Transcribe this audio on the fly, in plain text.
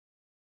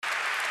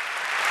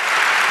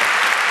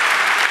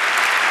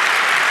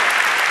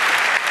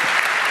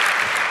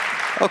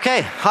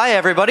Okay, hi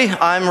everybody.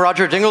 I'm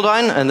Roger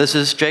Dingledine, and this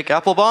is Jake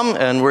Applebaum,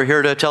 and we're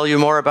here to tell you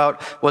more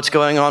about what's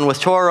going on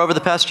with Tor over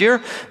the past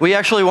year. We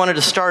actually wanted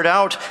to start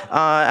out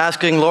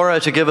asking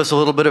Laura to give us a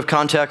little bit of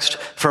context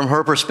from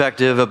her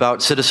perspective about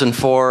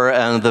Citizen4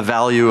 and the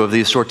value of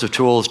these sorts of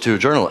tools to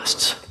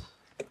journalists.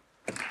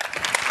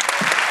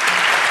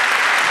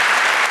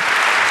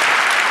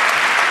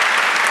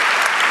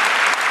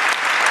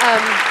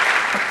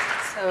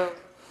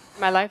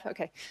 My life?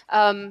 Okay.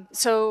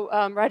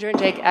 Roger and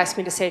Jake asked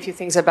me to say a few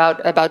things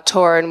about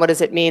Tor and what does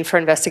it mean for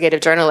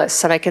investigative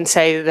journalists. And I can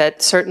say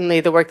that certainly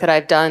the work that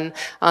I've done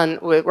on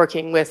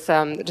working with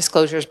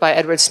disclosures by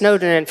Edward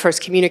Snowden and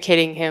first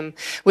communicating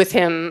with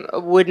him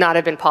would not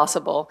have been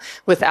possible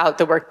without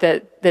the work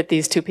that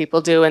these two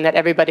people do and that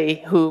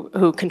everybody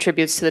who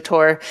contributes to the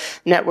Tor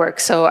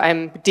network. So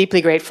I'm deeply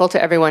grateful to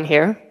everyone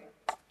here.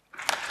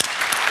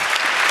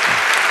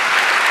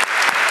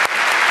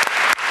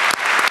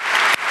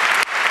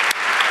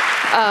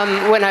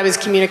 When I was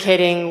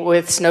communicating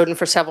with Snowden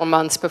for several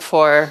months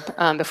before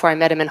I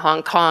met him in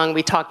Hong Kong,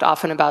 we talked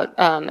often about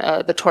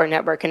the Tor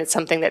network, and it's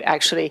something that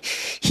actually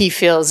he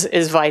feels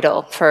is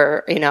vital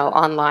for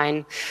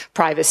online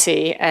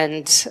privacy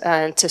and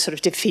to sort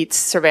of defeat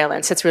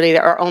surveillance. It's really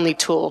our only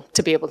tool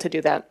to be able to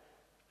do that.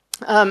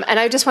 And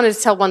I just wanted to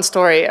tell one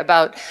story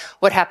about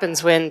what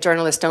happens when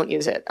journalists don't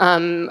use it.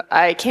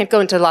 I can't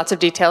go into lots of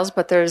details,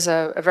 but there's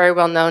a very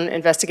well-known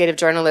investigative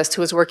journalist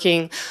who was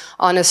working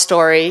on a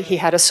story. He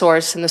had a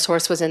source, and the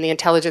source was in the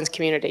intelligence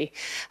community.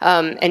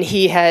 And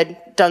he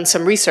had done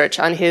some research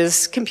on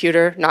his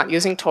computer, not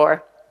using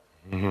Tor.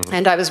 Mm-hmm.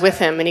 And I was with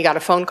him, and he got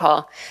a phone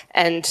call.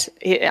 And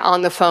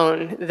on the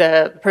phone,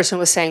 the person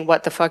was saying,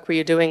 "What the fuck were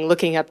you doing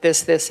looking up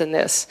this, this, and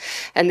this?"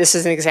 And this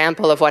is an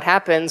example of what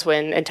happens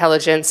when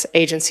intelligence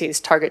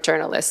agencies target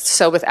journalists.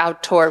 So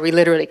without Tor, we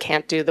literally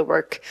can't do the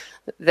work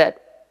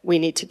that we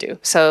need to do.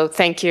 So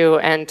thank you,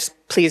 and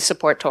please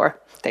support Tor.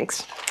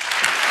 Thanks.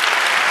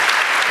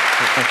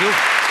 Thank you.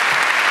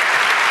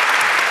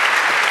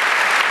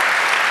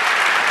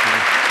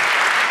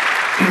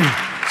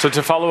 So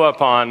to follow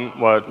up on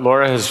what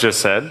Laura has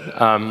just said,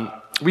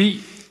 we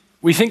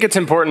think it's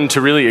important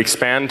to really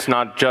expand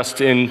not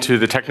just into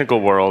the technical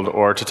world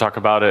or to talk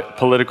about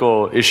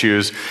political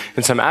issues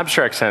in some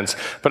abstract sense,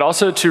 but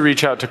also to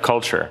reach out to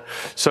culture.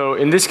 So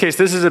in this case,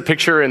 this is a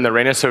picture in the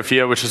Reina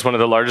Sofia, which is one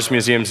of the largest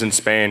museums in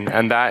Spain,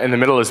 and that in the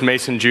middle is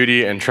Mason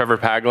Judy and Trevor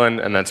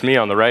Paglen, and that's me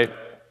on the right.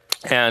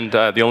 And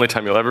the only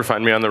time you'll ever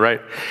find me on the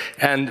right.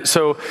 And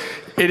so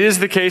it is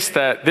the case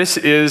that this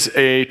is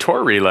a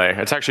Tor relay.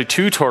 It's actually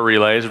two Tor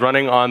relays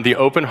running on the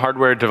open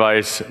hardware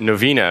device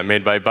Novena,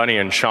 made by Bunny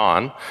and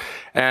Sean.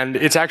 And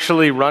it's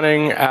actually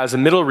running as a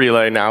middle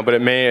relay now, but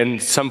it may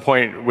at some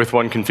point with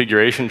one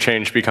configuration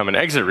change become an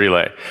exit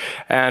relay.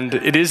 And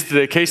it is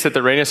the case that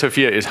the Reina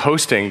Sofia is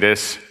hosting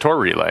this Tor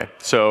relay.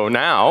 So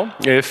now,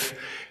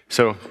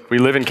 so we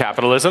live in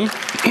capitalism.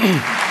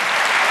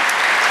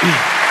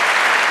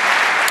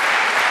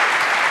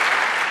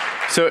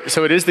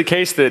 So it is the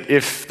case that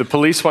if the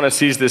police want to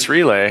seize this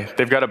relay,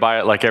 they've got to buy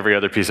it like every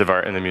other piece of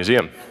art in the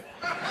museum.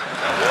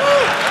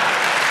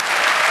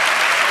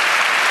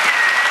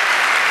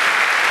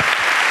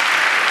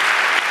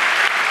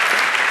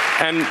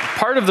 And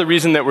part of the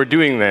reason that we're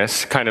doing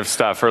this kind of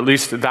stuff, or at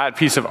least that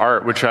piece of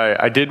art, which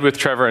I did with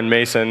Trevor and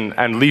Mason,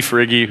 and Lee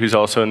Frigge, who's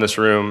also in this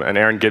room, and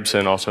Aaron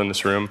Gibson, also in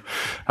this room,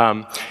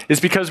 is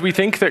because we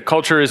think that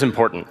culture is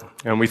important.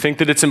 And we think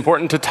that it's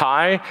important to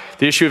tie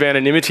the issue of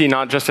anonymity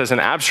not just as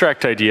an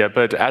abstract idea,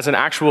 but as an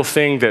actual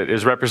thing that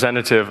is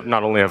representative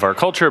not only of our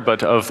culture,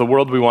 but of the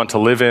world we want to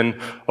live in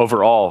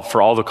overall,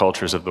 for all the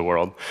cultures of the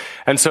world.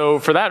 And so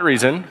for that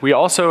reason, we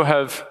also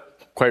have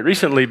quite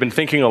recently been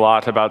thinking a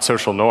lot about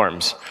social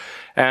norms.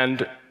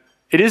 And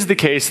it is the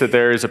case that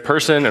there is a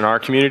person in our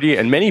community,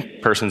 and many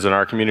persons in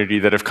our community,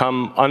 that have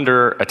come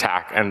under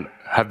attack and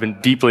have been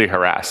deeply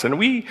harassed. And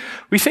we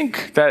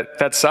think that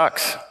that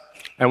sucks,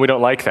 and we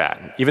don't like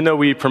that. Even though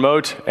we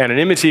promote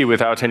anonymity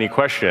without any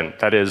question,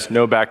 that is,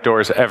 no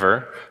backdoors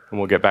ever, and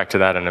we'll get back to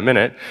that in a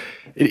minute,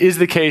 it is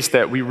the case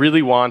that we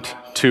really want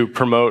to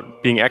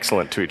promote being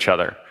excellent to each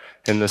other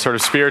in the sort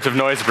of spirit of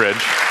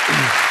Noisebridge.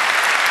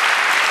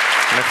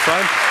 Next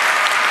slide.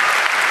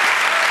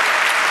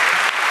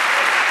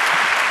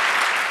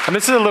 And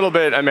this is a little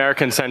bit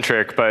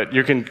American-centric, but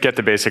you can get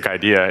the basic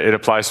idea. It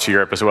applies to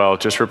Europe as well.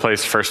 Just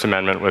replace First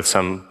Amendment with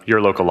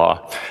your local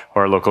law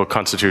or a local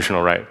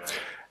constitutional right.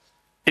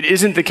 It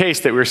isn't the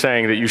case that we're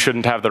saying that you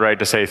shouldn't have the right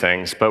to say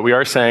things, but we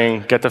are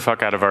saying get the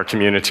fuck out of our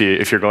community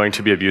if you're going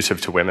to be abusive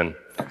to women.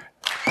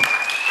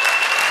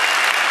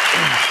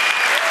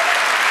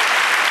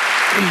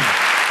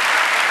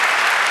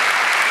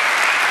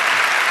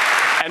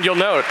 And you'll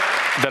note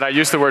that I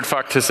use the word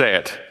fuck to say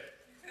it.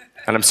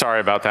 And I'm sorry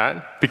about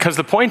that, because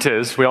the point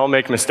is we all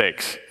make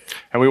mistakes.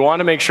 And we want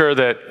to make sure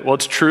that, well,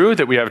 it's true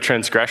that we have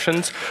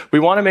transgressions. We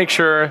want to make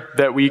sure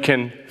that we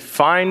can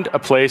find a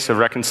place of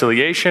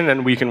reconciliation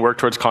and we can work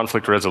towards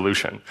conflict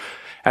resolution.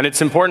 And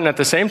it's important at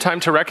the same time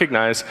to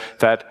recognize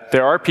that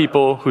there are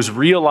people whose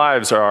real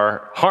lives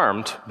are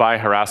harmed by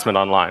harassment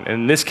online.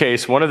 In this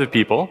case, one of the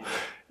people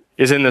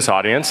is in this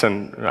audience,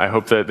 and I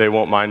hope that they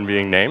won't mind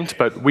being named,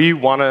 but we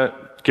want to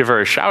give her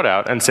a shout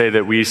out and say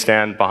that we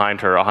stand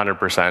behind her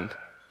 100%.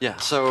 Yeah,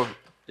 so,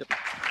 yep.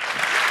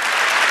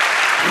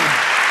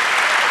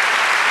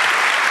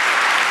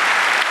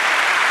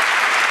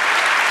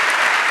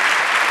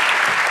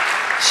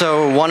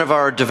 So one of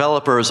our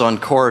developers on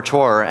Core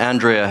Tor,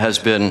 Andrea, has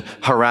been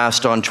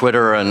harassed on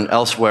Twitter and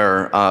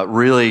elsewhere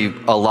really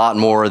a lot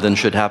more than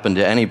should happen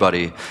to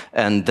anybody.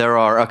 And there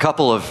are a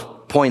couple of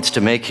points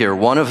to make here.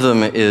 One of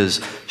them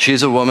is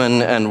she's a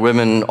woman, and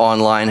women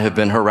online have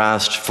been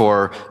harassed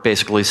for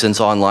basically since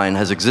online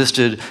has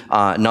existed.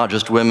 Not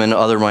just women,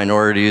 other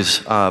minorities,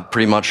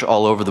 pretty much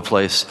all over the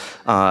place.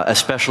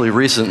 Especially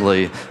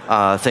recently,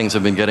 things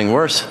have been getting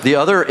worse. The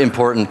other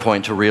important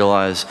point to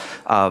realize,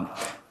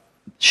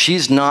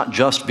 she's not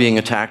just being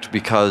attacked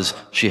because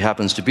she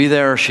happens to be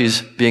there.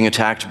 She's being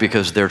attacked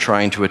because they're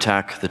trying to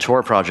attack the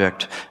Tor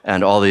project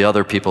and all the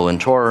other people in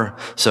Tor.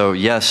 So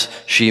yes,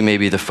 she may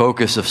be the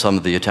focus of some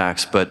of the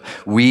attacks, but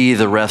we,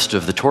 the rest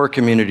of the Tor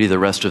community, the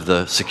rest of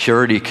the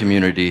security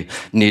community,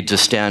 need to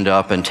stand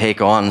up and take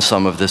on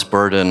some of this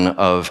burden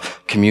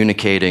of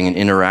communicating and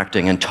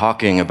interacting and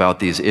talking about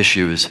these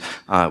issues.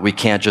 We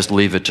can't just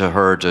leave it to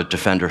her to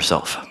defend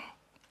herself.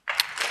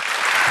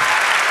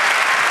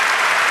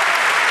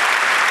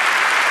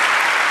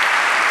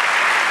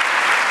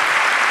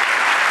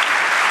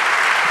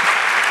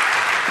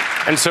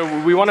 And so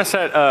we want to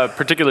set a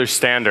particular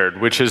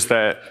standard, which is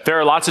that there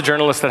are lots of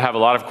journalists that have a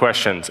lot of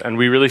questions, and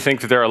we really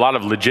think that there are a lot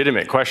of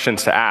legitimate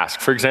questions to ask.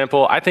 For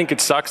example, I think it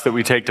sucks that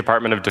we take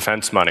Department of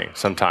Defense money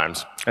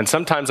sometimes. And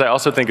sometimes I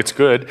also think it's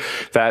good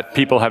that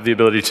people have the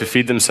ability to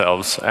feed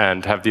themselves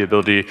and have the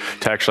ability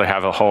to actually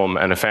have a home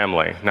and a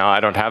family. Now, I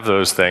don't have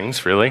those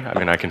things, really. I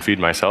mean, I can feed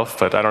myself,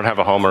 but I don't have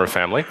a home or a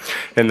family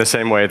in the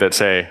same way that,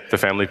 say, the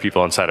family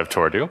people inside of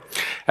Tor do.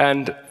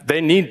 And they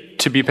need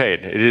to be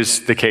paid. It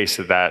is the case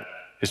that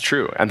is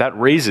true, and that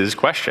raises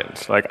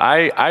questions. Like,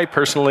 I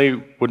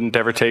personally wouldn't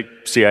ever take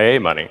CIA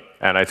money,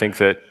 and I think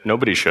that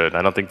nobody should.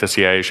 I don't think the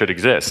CIA should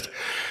exist.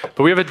 But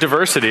we have a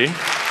diversity.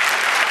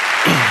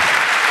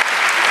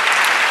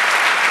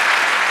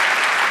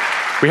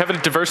 We have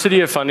a diversity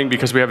of funding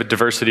because we have a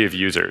diversity of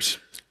users.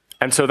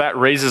 And so that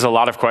raises a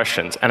lot of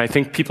questions, and I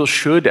think people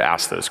should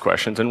ask those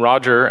questions, and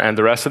Roger and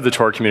the rest of the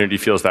Tor community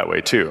feels that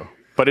way too.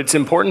 But it's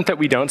important that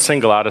we don't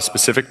single out a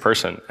specific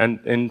person, and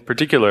in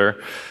particular,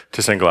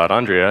 to single out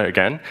Andrea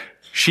again,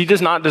 she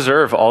does not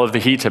deserve all of the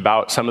heat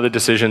about some of the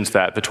decisions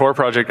that the Tor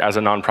project as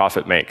a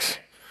nonprofit makes.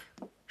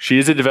 She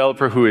is a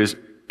developer who is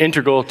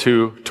integral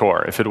to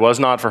Tor. If it was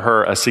not for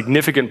her, a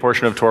significant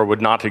portion of Tor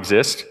would not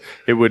exist.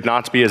 It would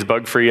not be as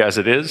bug-free as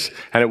it is,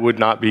 and it would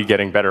not be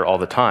getting better all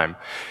the time.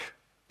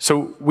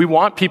 So we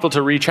want people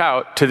to reach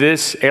out to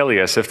this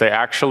alias if they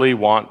actually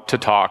want to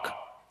talk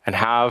and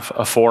have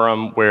a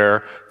forum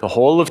where the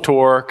whole of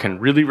Tor can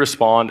really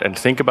respond and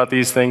think about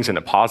these things in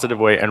a positive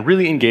way and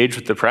really engage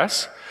with the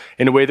press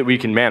in a way that we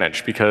can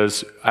manage.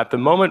 Because at the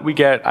moment we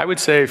get, I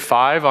would say,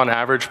 5 on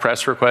average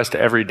press requests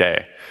every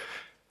day.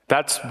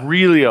 That's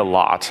really a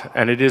lot.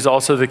 And it is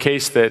also the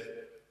case that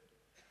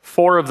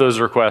 4 of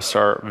those requests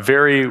are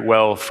very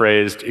well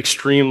phrased,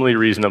 extremely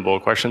reasonable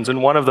questions.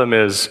 And one of them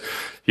is,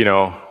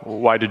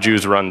 why do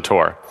Jews run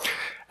Tor?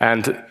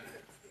 And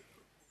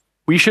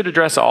we should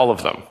address all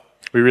of them.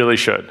 We really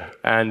should.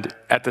 And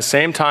at the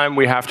same time,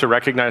 we have to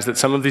recognize that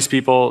some of these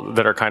people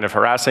that are kind of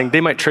harassing,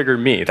 they might trigger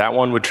me. That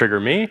one would trigger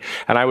me,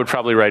 and I would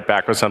probably write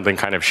back with something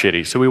kind of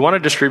shitty. So we want to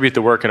distribute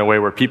the work in a way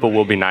where people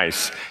will be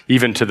nice,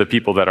 even to the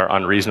people that are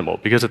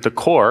unreasonable. Because at the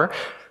core,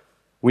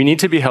 we need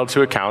to be held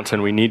to account,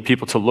 and we need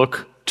people to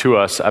look to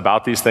us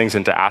about these things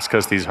and to ask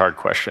us these hard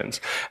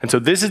questions. And so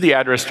this is the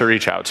address to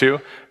reach out to,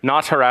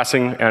 not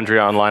harassing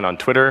Andrea online on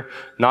Twitter,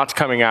 not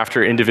coming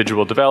after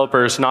individual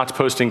developers, not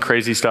posting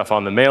crazy stuff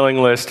on the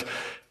mailing list.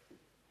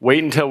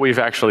 Wait until we've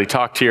actually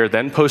talked here,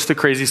 then post the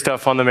crazy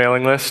stuff on the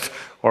mailing list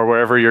or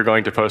wherever you're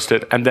going to post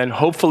it, and then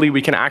hopefully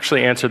we can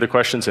actually answer the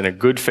questions in a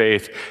good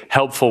faith,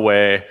 helpful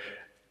way.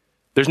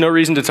 There's no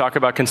reason to talk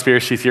about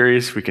conspiracy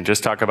theories. We can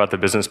just talk about the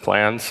business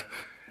plans.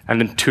 And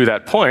then to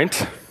that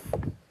point,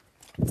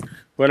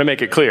 we want to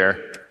make it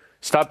clear,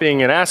 stop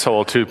being an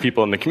asshole to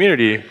people in the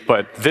community,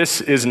 but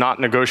this is not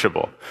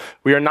negotiable.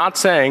 We are not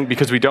saying,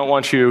 because we don't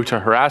want you to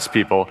harass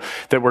people,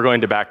 that we're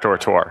going to backdoor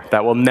Tor.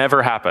 That will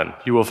never happen.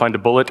 You will find a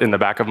bullet in the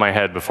back of my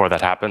head before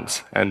that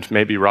happens, and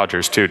maybe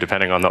Roger's too,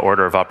 depending on the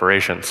order of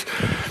operations.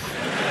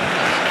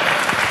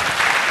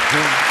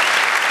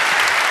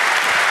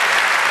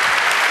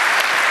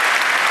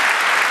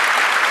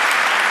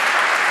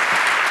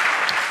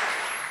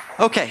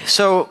 Okay,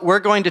 so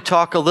we're going to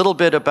talk a little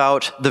bit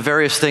about the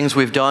various things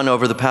we've done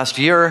over the past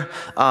year.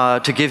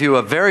 To give you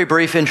a very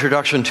brief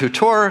introduction to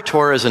Tor,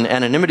 Tor is an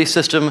anonymity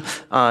system.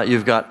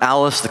 You've got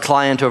Alice, the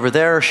client over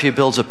there. She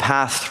builds a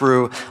path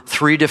through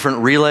 3 different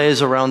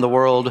relays around the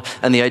world.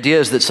 And the idea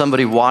is that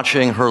somebody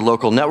watching her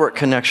local network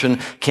connection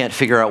can't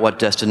figure out what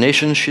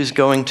destination she's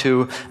going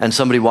to, and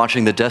somebody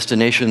watching the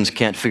destinations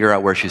can't figure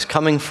out where she's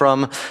coming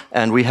from.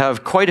 And we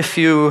have quite a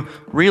few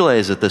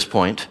relays at this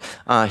point.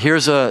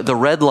 Here's the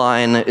red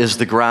line is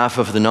the graph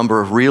of the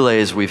number of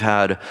relays we've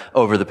had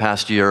over the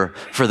past year.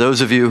 For those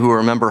of you who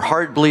remember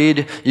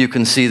Heartbleed, you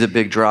can see the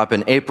big drop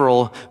in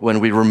April when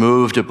we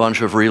removed a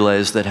bunch of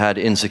relays that had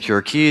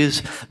insecure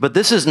keys. But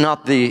this is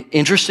not the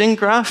interesting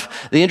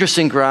graph. The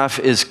interesting graph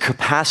is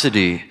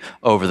capacity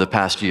over the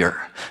past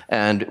year.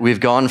 And we've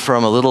gone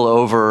from a little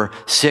over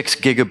 6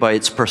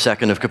 gigabytes per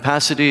second of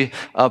capacity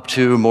up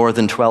to more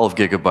than 12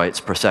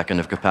 gigabytes per second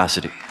of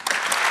capacity.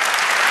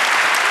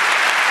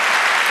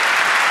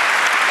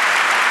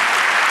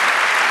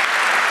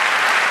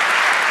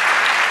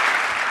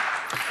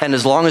 And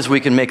as long as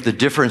we can make the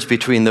difference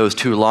between those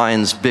 2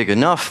 lines big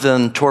enough,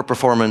 then Tor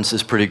performance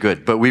is pretty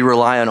good. But we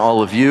rely on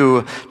all of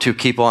you to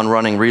keep on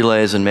running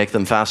relays and make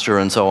them faster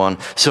and so on,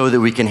 so that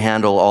we can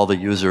handle all the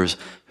users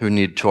who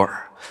need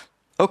Tor.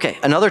 Okay,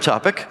 another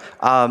topic,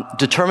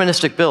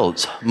 deterministic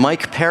builds.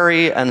 Mike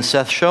Perry and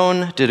Seth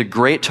Schoen did a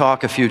great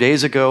talk a few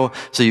days ago,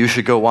 so you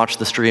should go watch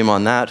the stream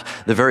on that.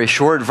 The very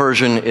short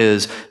version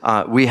is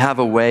we have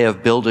a way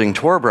of building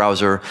Tor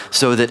browser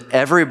so that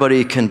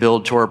everybody can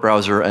build Tor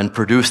browser and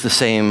produce the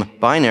same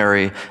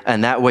binary,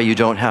 and that way you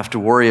don't have to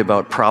worry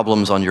about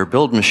problems on your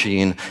build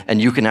machine,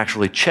 and you can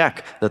actually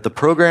check that the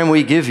program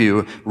we give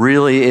you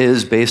really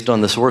is based on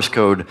the source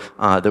code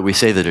that we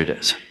say that it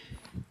is.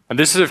 And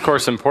this is, of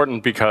course,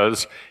 important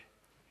because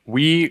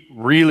we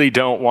really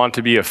don't want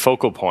to be a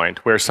focal point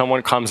where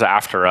someone comes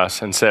after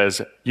us and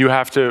says, you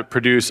have to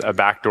produce a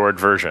backdoored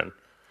version.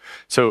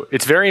 So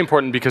it's very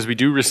important because we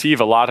do receive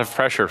a lot of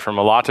pressure from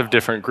a lot of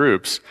different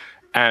groups,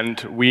 and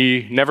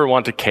we never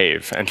want to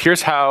cave. And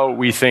here's how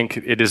we think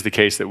it is the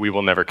case that we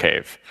will never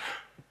cave.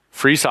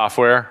 Free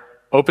software,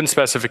 open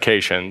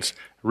specifications,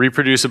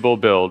 reproducible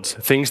builds,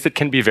 things that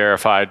can be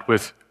verified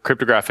with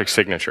cryptographic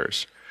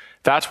signatures.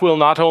 That will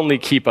not only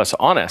keep us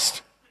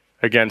honest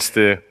against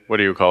the, what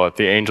do you call it,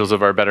 the angels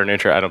of our better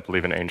nature. I don't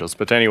believe in angels.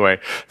 But anyway,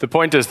 the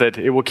point is that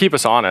it will keep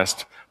us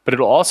honest, but it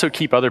will also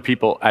keep other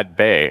people at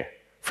bay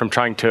from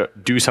trying to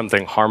do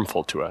something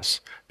harmful to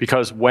us.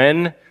 Because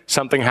when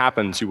something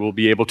happens, you will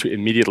be able to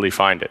immediately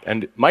find it.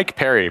 And Mike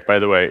Perry, by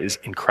the way, is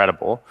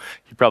incredible.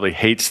 He probably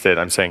hates that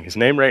I'm saying his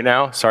name right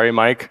now. Sorry,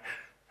 Mike.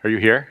 Are you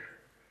here?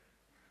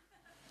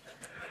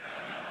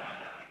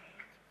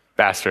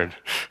 Bastard.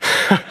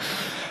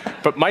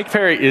 But Mike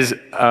Perry is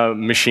a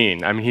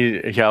machine. I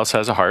mean, he also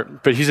has a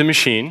heart, but he's a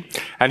machine,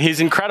 and he's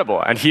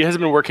incredible. And he has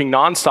been working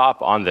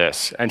nonstop on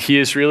this, and he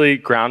is really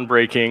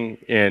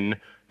groundbreaking in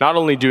not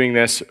only doing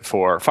this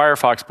for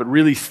Firefox, but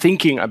really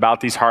thinking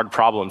about these hard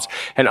problems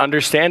and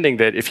understanding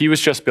that if he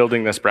was just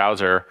building this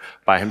browser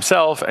by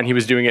himself and he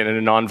was doing it in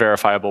a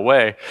non-verifiable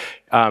way,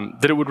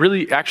 that it would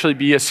really actually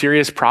be a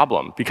serious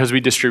problem because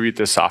we distribute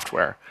this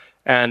software.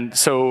 And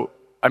so,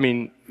 I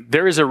mean,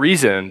 there is a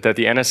reason that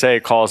the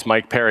NSA calls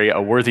Mike Perry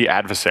a worthy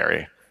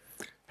adversary.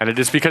 And it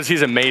is because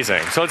he's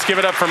amazing. So let's give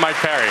it up for Mike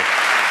Perry.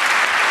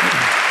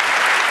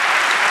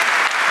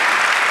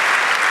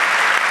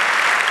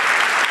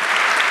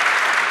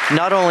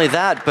 Not only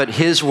that, but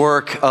his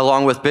work,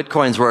 along with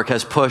Bitcoin's work,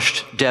 has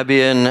pushed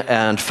Debian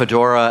and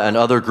Fedora and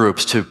other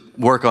groups to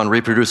work on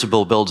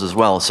reproducible builds as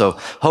well. So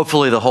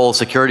hopefully the whole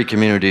security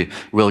community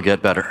will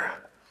get better.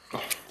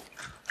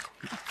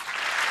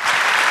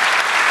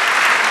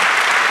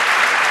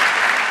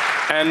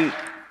 And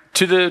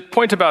to the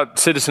point about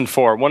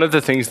Citizen4, one of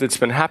the things that's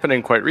been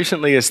happening quite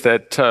recently is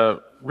that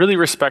really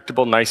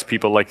respectable, nice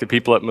people like the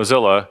people at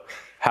Mozilla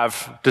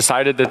have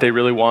decided that they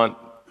really want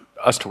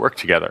us to work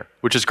together,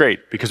 which is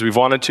great because we've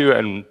wanted to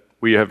and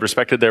we have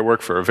respected their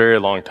work for a very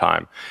long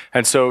time.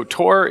 And so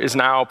Tor is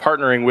now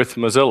partnering with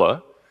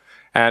Mozilla,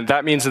 and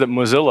that means that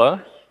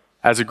Mozilla,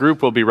 as a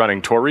group, will be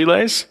running Tor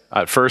relays,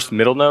 at first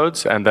middle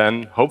nodes, and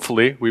then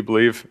hopefully, we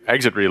believe,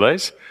 exit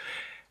relays.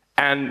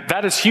 And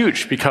that is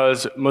huge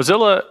because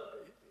Mozilla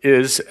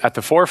is at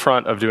the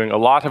forefront of doing a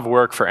lot of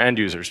work for end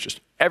users, just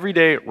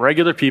everyday,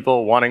 regular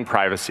people wanting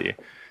privacy.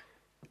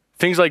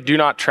 Things like do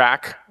not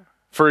track,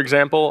 for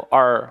example,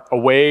 are a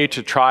way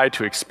to try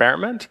to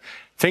experiment.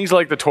 Things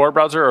like the Tor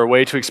browser are a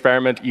way to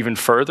experiment even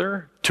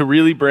further to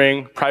really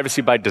bring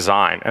privacy by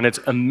design. And it's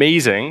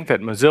amazing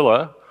that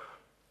Mozilla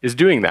is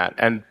doing that.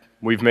 And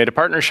we've made a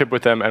partnership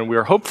with them, and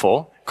we're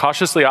hopeful,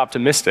 cautiously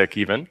optimistic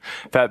even,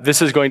 that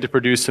this is going to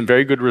produce some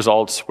very good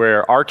results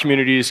where our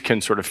communities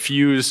can sort of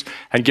fuse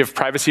and give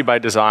privacy by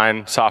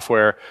design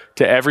software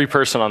to every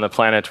person on the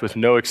planet with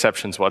no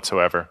exceptions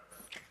whatsoever.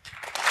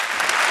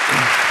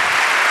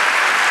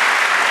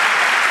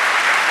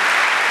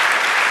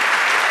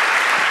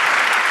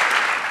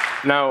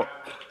 Now,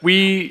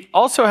 we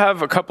also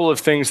have a couple of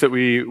things that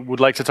we would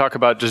like to talk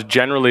about just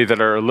generally that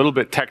are a little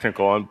bit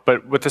technical,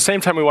 but at the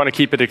same time we want to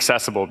keep it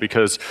accessible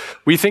because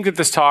we think that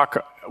this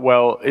talk,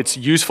 well, it's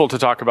useful to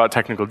talk about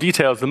technical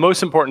details. The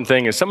most important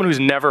thing is someone who's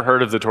never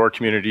heard of the Tor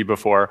community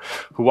before,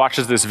 who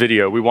watches this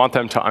video, we want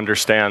them to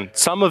understand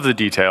some of the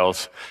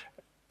details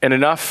and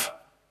enough,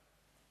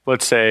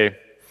 let's say,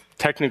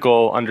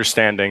 technical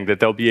understanding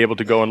that they'll be able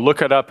to go and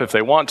look it up if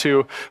they want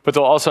to, but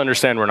they'll also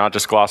understand we're not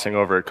just glossing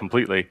over it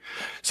completely.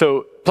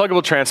 So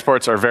pluggable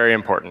transports are very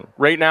important.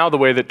 Right now, the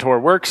way that Tor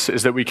works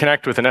is that we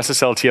connect with an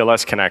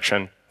SSL-TLS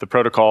connection, the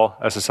protocol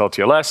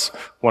SSL-TLS,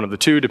 one of the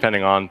two,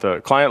 depending on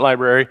the client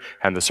library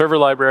and the server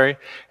library.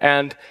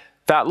 And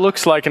that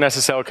looks like an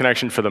SSL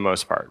connection for the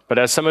most part. But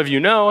as some of you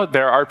know,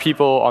 there are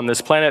people on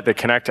this planet that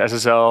collect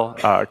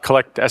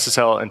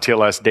SSL and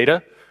TLS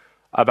data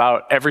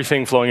about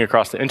everything flowing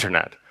across the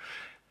internet.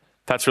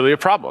 That's really a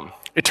problem.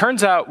 It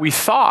turns out we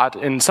thought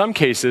in some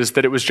cases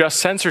that it was just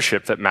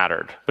censorship that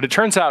mattered. But it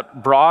turns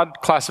out broad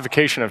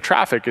classification of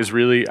traffic is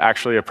really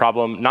actually a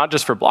problem, not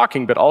just for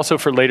blocking, but also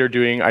for later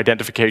doing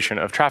identification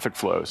of traffic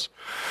flows.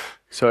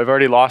 So I've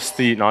already lost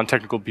the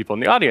non-technical people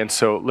in the audience,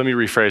 so let me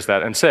rephrase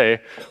that and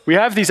say, we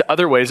have these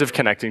other ways of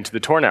connecting to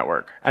the Tor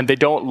network, and they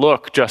don't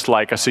look just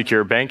like a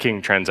secure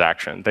banking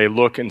transaction. They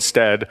look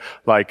instead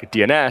like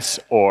DNS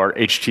or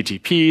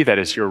HTTP, that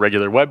is your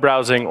regular web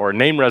browsing, or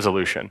name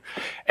resolution.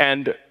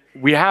 And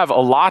we have a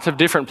lot of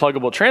different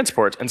pluggable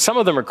transports, and some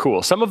of them are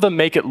cool. Some of them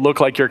make it look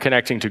like you're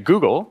connecting to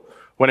Google,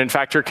 when in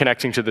fact you're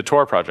connecting to the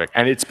Tor project.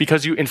 And it's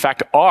because you in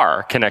fact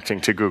are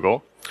connecting to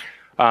Google.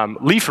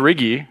 Leif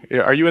Riggi,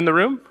 are you in the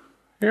room?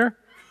 Here?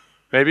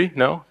 Maybe?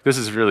 No? This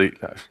is really,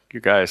 you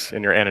guys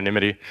in your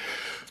anonymity.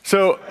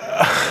 So,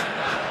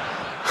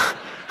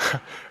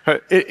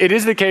 it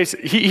is the case,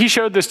 he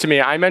showed this to me.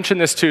 I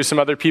mentioned this to some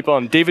other people,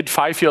 and David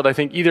Fifield, I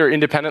think, either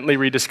independently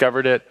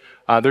rediscovered it.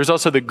 There's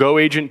also the Go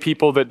Agent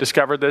people that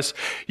discovered this.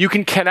 You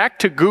can connect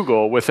to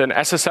Google with an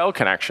SSL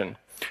connection.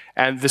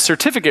 And the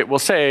certificate will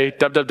say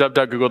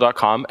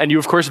www.google.com, and you,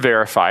 of course,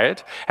 verify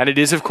it. And it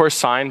is, of course,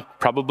 signed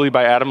probably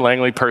by Adam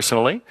Langley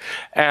personally.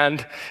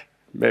 And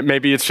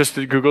maybe it's just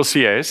the Google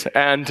CAs.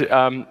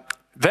 And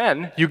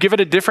then you give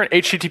it a different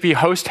HTTP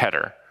host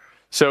header.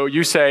 So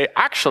you say,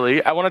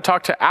 actually, I want to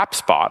talk to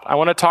AppSpot. I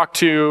want to talk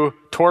to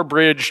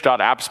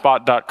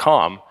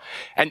torbridge.appspot.com.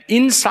 And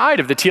inside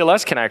of the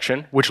TLS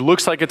connection, which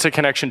looks like it's a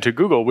connection to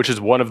Google, which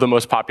is one of the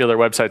most popular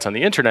websites on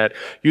the internet,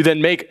 you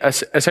then make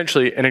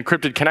essentially an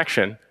encrypted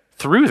connection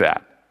through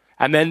that.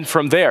 And then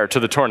from there to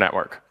the Tor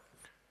network.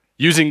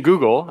 Using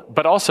Google,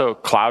 but also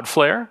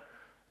Cloudflare.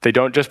 They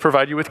don't just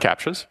provide you with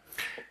CAPTCHAs.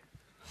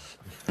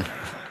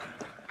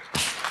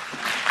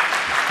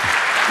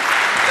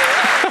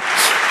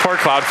 Poor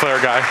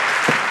Cloudflare guy.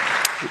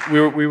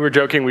 We were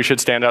joking we should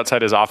stand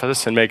outside his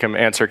office and make him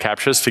answer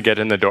CAPTCHAs to get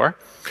in the door.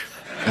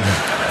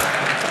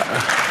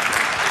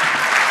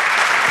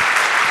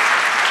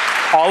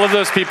 All of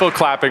those people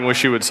clapping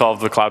wish you would solve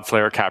the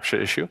Cloudflare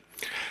CAPTCHA issue.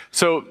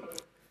 So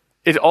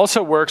it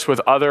also works with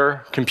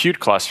other compute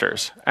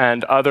clusters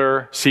and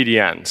other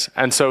CDNs.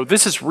 And so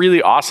this is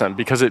really awesome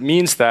because it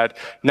means that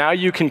now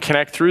you can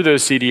connect through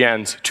those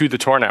CDNs to the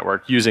Tor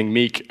network using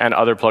Meek and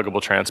other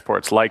pluggable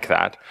transports like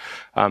that.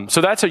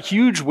 So that's a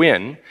huge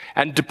win.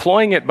 And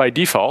deploying it by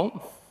default, I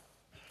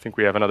think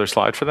we have another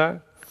slide for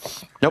that.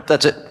 Nope,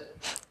 that's it.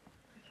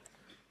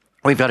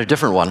 We've got a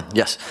different one,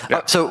 yes.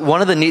 Yeah. So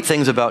one of the neat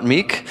things about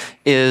Meek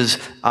is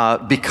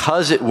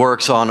because it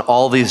works on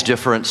all these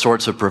different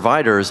sorts of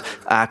providers,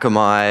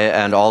 Akamai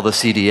and all the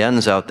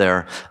CDNs out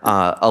there,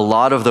 a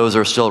lot of those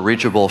are still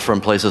reachable from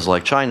places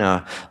like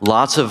China.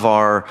 Lots of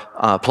our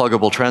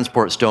pluggable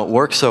transports don't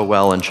work so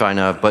well in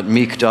China, but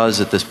Meek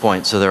does at this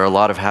point, so there are a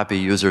lot of happy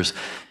users.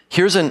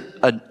 Here's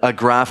a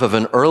graph of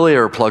an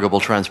earlier pluggable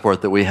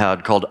transport that we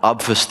had called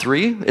Obfus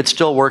 3. It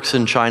still works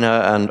in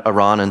China and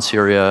Iran and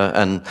Syria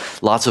and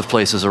lots of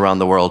places around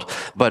the world.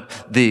 But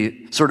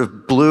the sort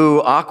of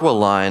blue aqua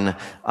line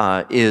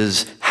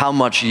is how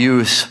much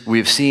use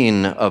we've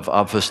seen of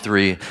Obfus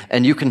 3.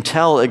 And you can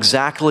tell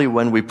exactly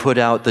when we put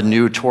out the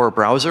new Tor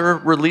browser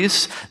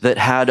release that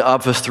had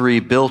Obfus 3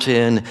 built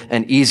in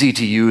and easy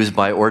to use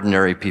by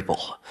ordinary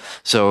people.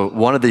 So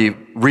one of the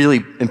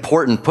really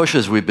important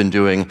pushes we've been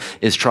doing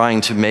is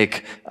trying to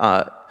make,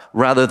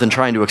 rather than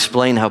trying to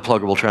explain how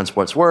pluggable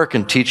transports work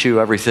and teach you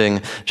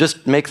everything,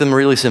 just make them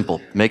really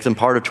simple. Make them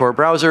part of Tor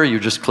browser. You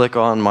just click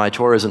on my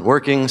Tor isn't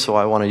working, so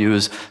I want to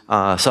use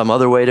some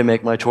other way to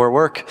make my Tor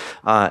work.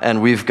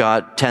 And we've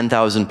got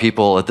 10,000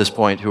 people at this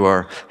point who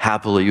are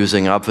happily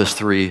using Obfus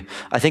 3.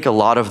 I think a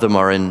lot of them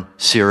are in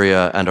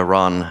Syria and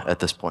Iran at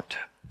this point.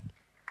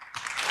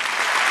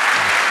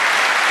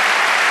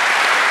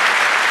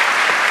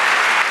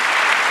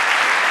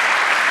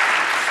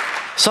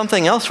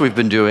 Something else we've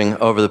been doing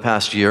over the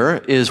past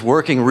year is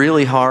working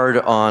really hard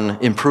on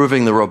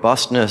improving the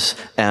robustness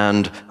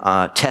and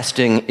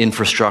testing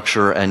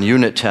infrastructure and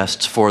unit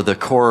tests for the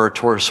core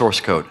Tor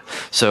source code.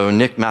 So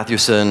Nick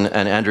Mathewson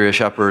and Andrea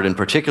Shepard in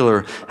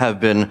particular have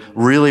been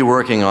really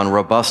working on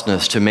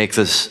robustness to make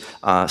this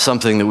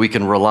something that we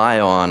can rely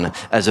on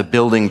as a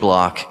building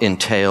block in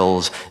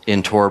Tails,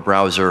 in Tor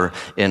browser,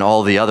 in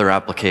all the other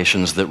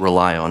applications that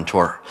rely on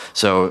Tor.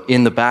 So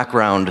in the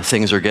background,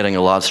 things are getting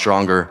a lot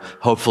stronger.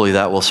 Hopefully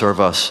that will serve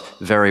us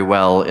very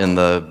well in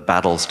the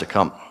battles to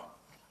come.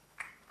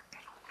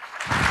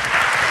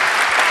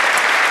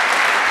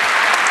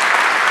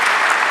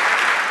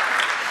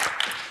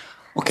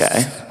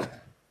 Okay.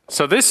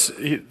 So this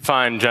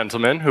fine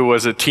gentleman, who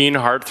was a teen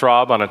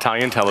heartthrob on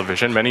Italian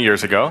television many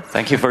years ago.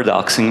 Thank you for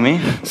doxing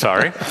me.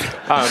 Sorry.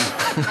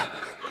 If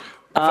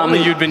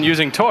only you'd been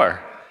using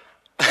Tor.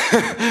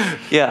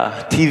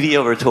 Yeah, TV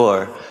over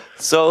Tor.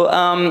 So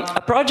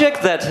a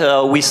project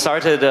that we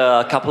started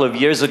a couple of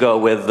years ago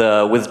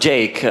with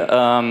Jake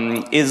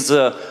is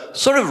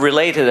sort of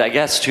related, I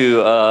guess, to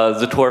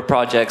the Tor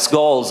project's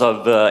goals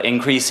of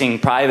increasing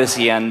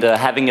privacy and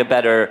having a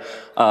better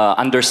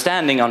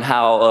understanding on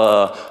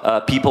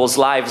how people's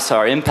lives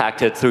are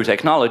impacted through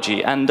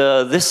technology. And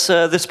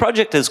this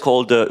project is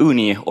called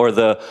UNI, or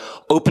the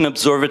Open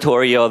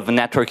Observatory of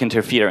Network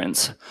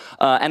Interference.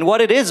 And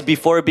what it is,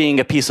 before being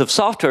a piece of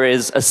software,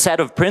 is a set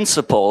of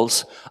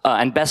principles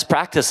and best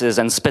practices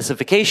and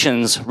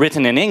specifications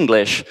written in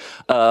English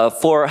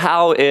for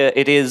how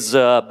it is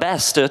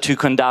best to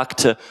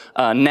conduct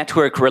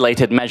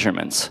network-related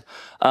measurements.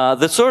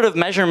 The sort of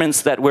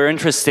measurements that we're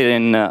interested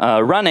in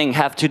running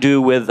have to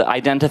do with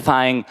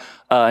identifying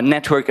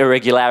network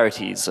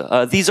irregularities.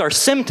 These are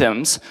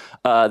symptoms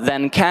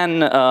then can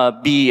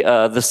be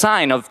the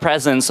sign of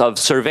presence of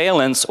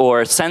surveillance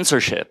or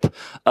censorship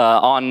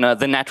on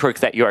the network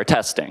that you are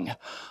testing.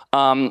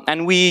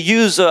 And we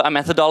use a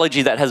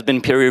methodology that has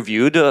been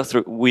peer-reviewed, of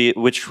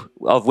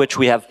which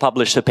we have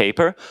published a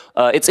paper.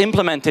 It's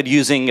implemented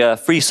using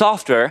free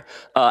software,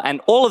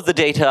 and all of the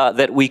data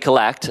that we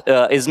collect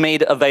is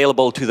made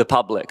available to the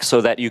public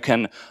so that you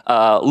can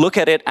look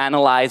at it,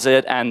 analyze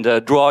it,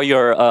 and draw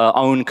your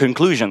own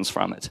conclusions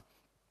from it.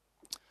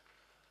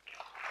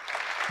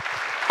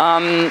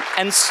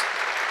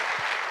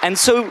 And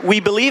so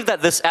we believe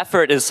that this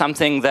effort is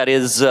something that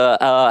is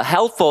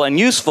helpful and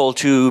useful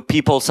to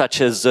people such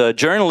as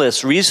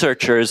journalists,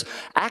 researchers,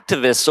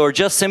 activists, or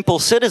just simple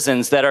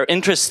citizens that are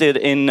interested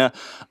in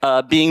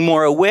being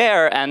more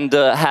aware and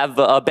have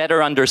a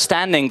better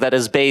understanding that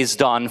is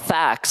based on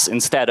facts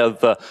instead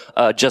of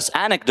just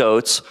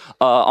anecdotes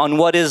on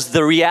what is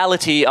the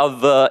reality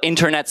of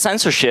internet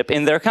censorship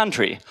in their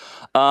country.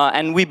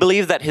 And we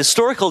believe that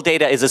historical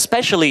data is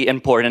especially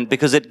important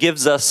because it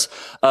gives us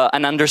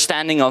an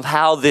understanding of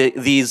how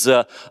these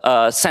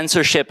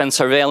censorship and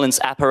surveillance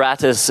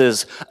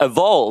apparatuses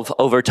evolve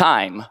over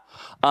time.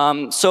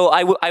 So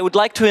I would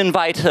like to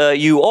invite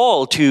you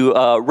all to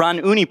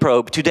run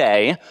Uniprobe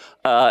today.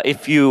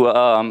 If you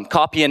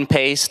copy and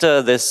paste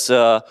this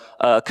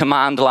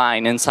command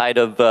line inside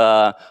of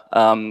a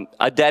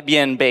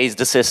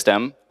Debian-based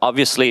system,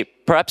 obviously,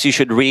 perhaps you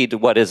should read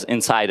what is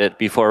inside it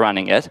before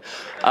running it.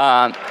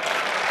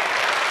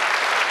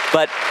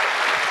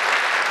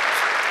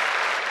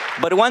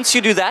 But once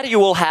you do that, you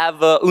will have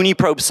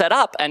Uniprobe set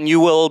up, and you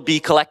will be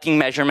collecting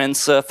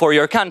measurements for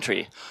your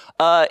country.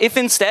 If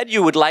instead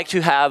you would like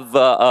to have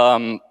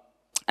an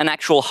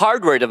actual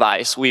hardware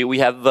device, we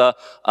have a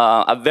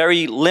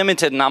very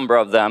limited number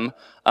of them.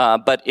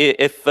 But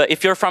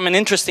if you're from an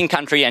interesting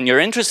country and you're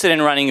interested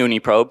in running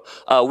Uniprobe,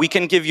 we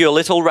can give you a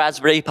little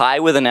Raspberry Pi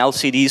with an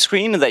LCD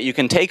screen that you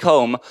can take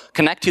home,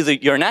 connect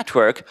to your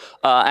network,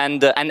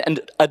 and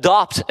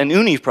adopt an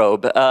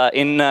Uniprobe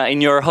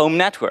in your home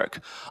network.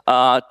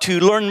 To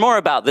learn more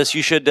about this,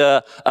 you should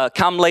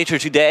come later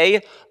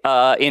today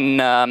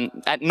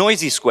at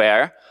Noisy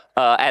Square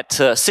at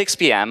 6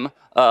 p.m.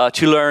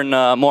 To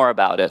learn more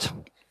about it.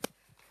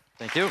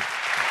 Thank you.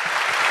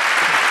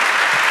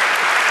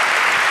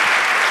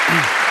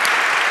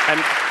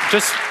 And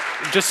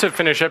just to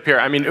finish up here,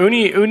 I mean,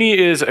 UNI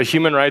is a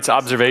human rights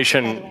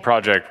observation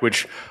project,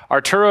 which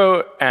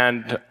Arturo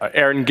and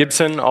Aaron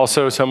Gibson,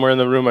 also somewhere in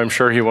the room, I'm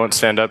sure he won't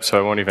stand up, so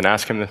I won't even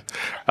ask him this.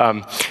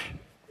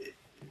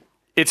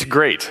 It's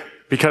great,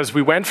 because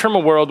we went from a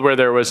world where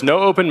there was no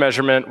open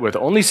measurement with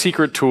only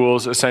secret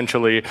tools,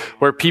 essentially,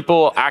 where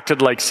people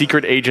acted like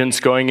secret agents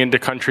going into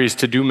countries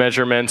to do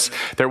measurements.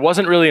 There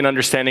wasn't really an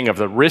understanding of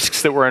the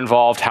risks that were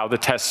involved, how the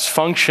tests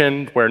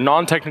functioned, where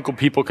non-technical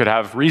people could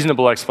have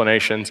reasonable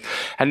explanations.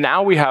 And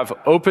now we have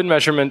open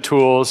measurement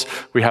tools,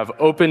 we have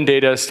open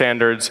data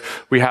standards,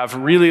 we have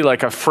really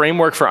like a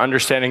framework for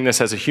understanding this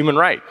as a human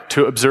right,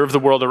 to observe the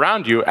world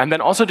around you, and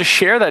then also to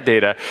share that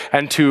data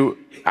and to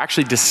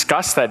actually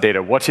discuss that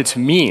data, what it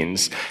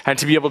means, and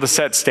to be able to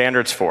set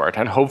standards for it.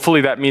 And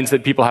hopefully that means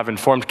that people have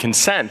informed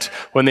consent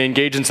when they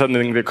engage in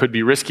something that could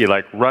be risky,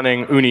 like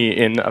running UNI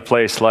in a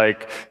place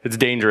like it's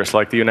dangerous,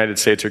 like the United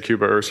States or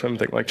Cuba or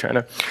something like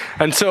China.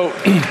 And so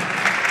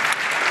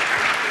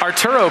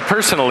Arturo,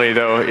 personally,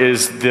 though,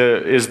 is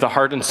the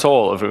heart and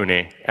soul of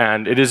Uni.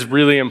 And it is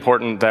really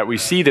important that we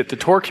see that the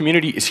Tor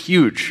community is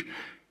huge.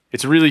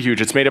 It's really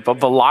huge. It's made up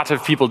of a lot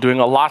of people doing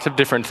a lot of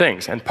different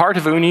things. And part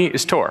of Uni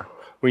is Tor.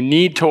 We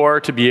need Tor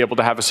to be able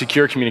to have a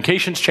secure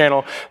communications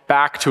channel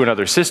back to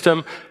another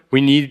system. We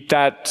need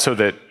that so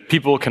that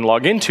people can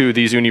log into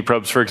these Uni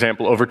probes, for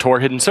example, over Tor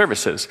hidden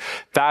services.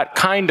 That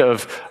kind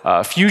of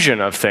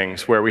fusion of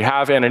things where we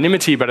have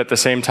anonymity, but at the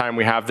same time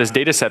we have this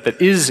data set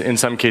that is in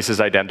some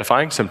cases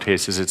identifying, some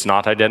cases it's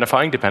not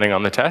identifying, depending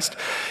on the test.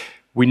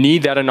 We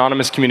need that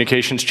anonymous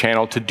communications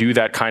channel to do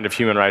that kind of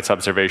human rights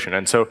observation.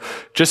 And so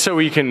just so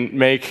we can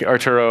make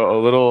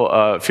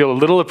Arturo feel a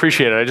little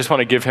appreciated, I just want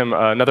to give him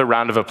another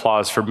round of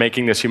applause for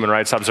making this human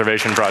rights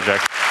observation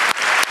project.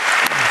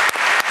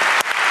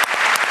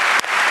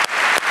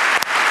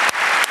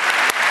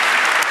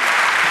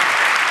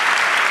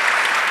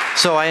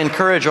 So I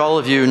encourage all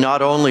of you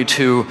not only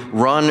to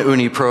run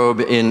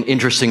UniProbe in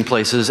interesting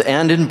places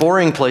and in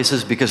boring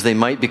places because they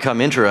might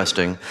become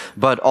interesting,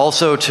 but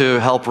also to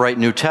help write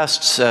new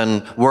tests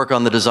and work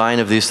on the design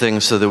of these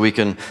things so that we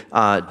can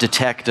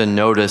detect and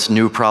notice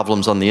new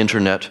problems on the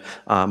internet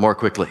more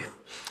quickly.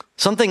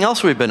 Something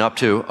else we've been up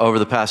to over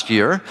the past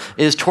year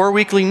is Tor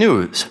Weekly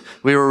News.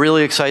 We were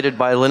really excited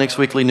by Linux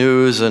Weekly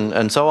News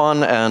and so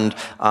on, and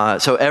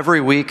so every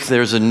week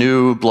there's a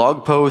new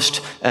blog post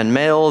and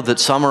mail that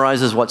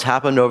summarizes what's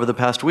happened over the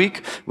past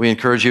week. We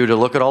encourage you to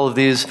look at all of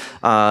these.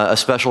 A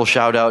special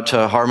shout out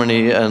to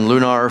Harmony and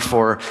Lunar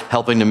for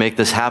helping to make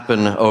this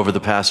happen over the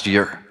past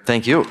year.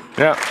 Thank you.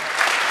 Yeah.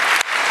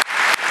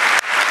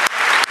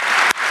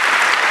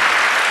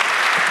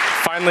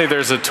 Finally,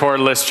 there's a Tor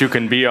list you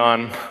can be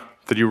on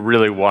that you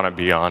really want to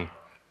be on.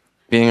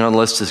 Being on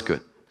lists is good.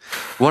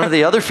 One of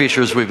the other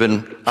features we've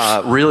been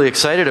really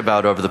excited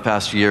about over the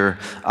past year,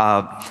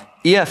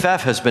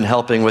 EFF has been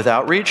helping with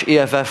outreach.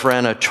 EFF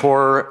ran a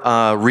Tor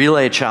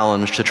relay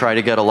challenge to try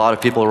to get a lot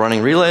of people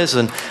running relays,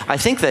 and I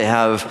think they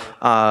have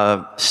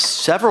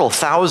several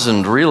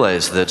thousand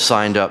relays that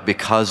signed up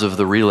because of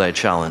the relay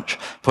challenge,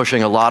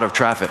 pushing a lot of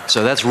traffic.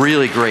 So that's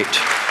really great.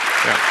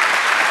 Yeah.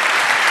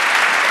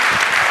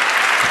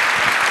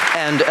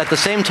 And at the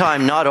same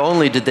time, not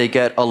only did they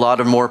get a lot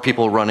of more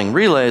people running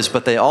relays,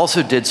 but they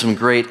also did some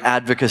great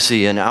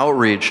advocacy and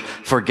outreach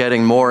for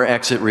getting more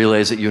exit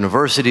relays at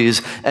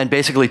universities and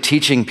basically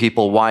teaching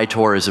people why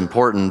Tor is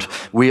important.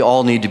 We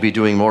all need to be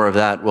doing more of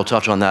that. We'll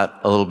touch on that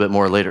a little bit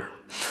more later.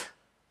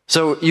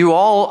 So you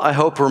all, I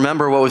hope,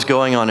 remember what was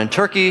going on in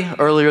Turkey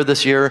earlier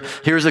this year.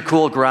 Here's a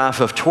cool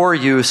graph of Tor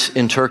use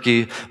in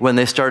Turkey. When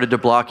they started to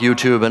block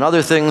YouTube and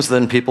other things,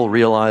 then people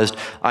realized,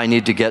 I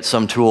need to get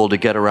some tool to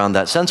get around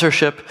that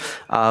censorship.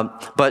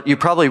 But you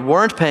probably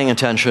weren't paying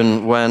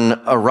attention when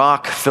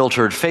Iraq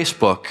filtered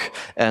Facebook,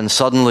 and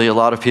suddenly a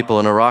lot of people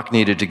in Iraq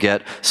needed to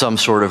get some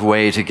sort of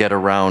way to get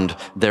around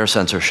their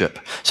censorship.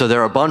 So there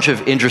are a bunch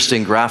of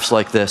interesting graphs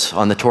like this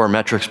on the Tor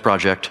Metrics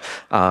project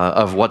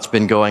of what's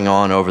been going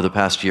on over the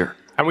past year.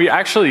 And we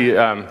actually,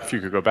 if you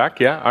could go back,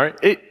 yeah, all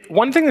right.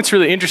 One thing that's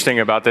really interesting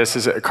about this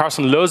is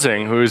Carsten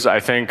Losing, who's, I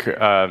think,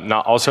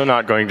 also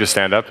not going to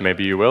stand up.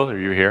 Maybe you will. Are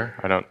you here?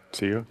 I don't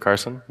see you.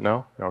 Carsten?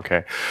 No?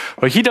 Okay.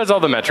 Well, he does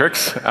all the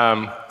metrics,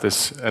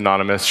 this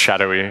anonymous,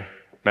 shadowy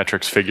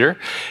metrics figure.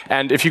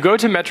 And if you go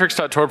to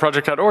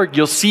metrics.torproject.org,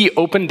 you'll see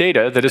open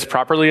data that is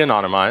properly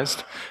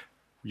anonymized.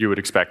 You would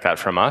expect that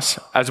from us,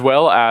 as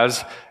well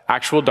as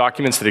actual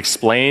documents that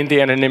explain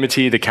the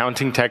anonymity, the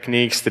counting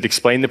techniques, that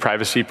explain the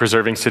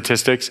privacy-preserving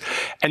statistics.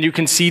 And you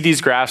can see these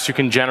graphs, you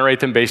can generate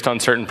them based on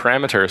certain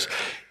parameters.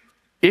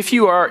 If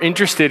you are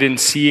interested in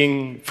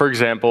seeing, for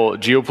example,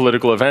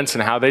 geopolitical events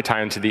and how they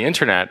tie into the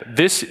internet,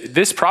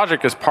 this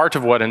project is part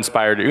of what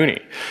inspired Uni.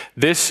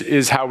 This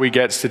is how we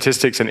get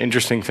statistics and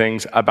interesting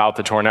things about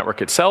the Tor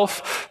network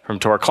itself, from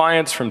Tor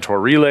clients, from Tor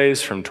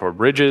relays, from Tor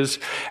bridges,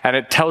 and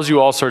it tells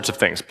you all sorts of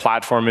things,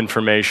 platform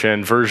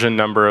information, version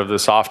number of the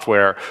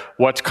software,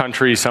 what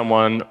country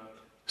someone,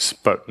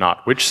 but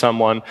not which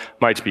someone,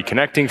 might be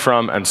connecting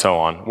from, and so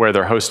on, where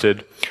they're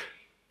hosted.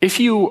 If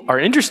you are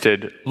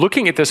interested,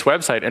 looking at this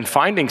website and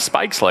finding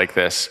spikes like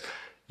this,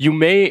 you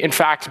may, in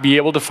fact, be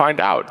able to find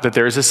out that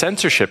there is a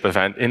censorship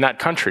event in that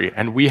country,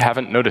 and we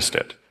haven't noticed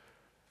it.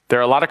 There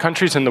are a lot of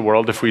countries in the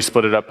world if we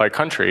split it up by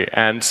country,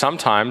 and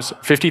sometimes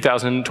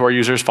 50,000 Tor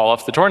users fall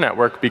off the Tor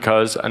network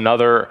because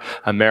another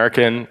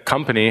American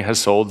company has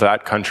sold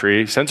that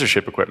country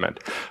censorship equipment.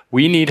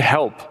 We need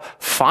help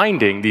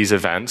finding these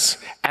events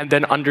and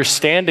then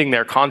understanding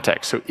their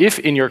context. So if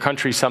in your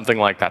country something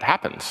like that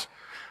happens,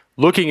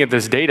 looking at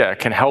this data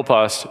can help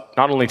us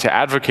not only to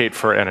advocate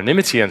for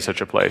anonymity in such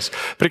a place,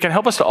 but it can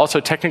help us to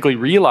also technically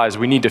realize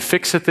we need to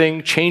fix a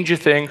thing, change a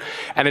thing,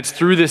 and it's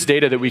through this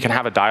data that we can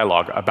have a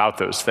dialogue about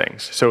those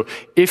things. So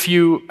if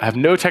you have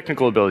no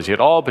technical ability at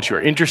all, but you're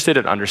interested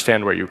and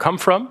understand where you come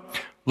from,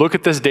 look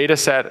at this data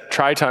set,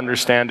 try to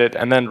understand it,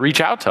 and then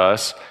reach out to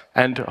us,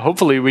 and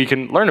hopefully we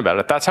can learn about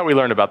it. That's how we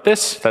learned about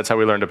this. That's how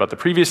we learned about the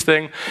previous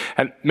thing.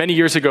 And many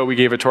years ago, we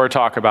gave a Tor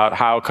talk about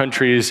how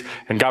countries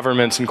and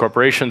governments and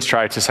corporations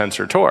try to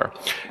censor Tor.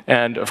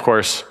 And of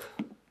course,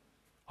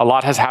 a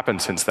lot has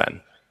happened since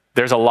then.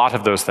 There's a lot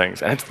of those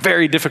things, and it's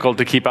very difficult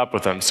to keep up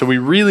with them. So we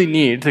really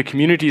need the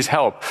community's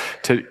help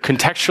to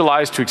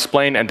contextualize, to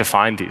explain, and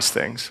define these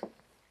things.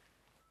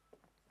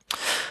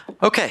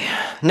 Okay,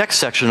 next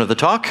section of the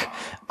talk.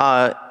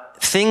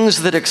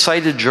 Things that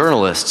excited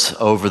journalists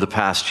over the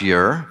past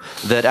year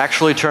that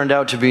actually turned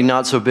out to be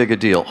not so big a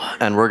deal.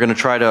 And we're going to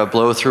try to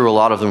blow through a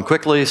lot of them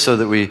quickly so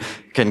that we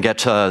can get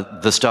to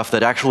the stuff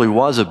that actually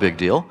was a big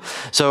deal.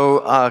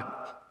 So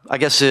I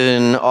guess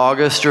in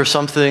August or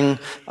something,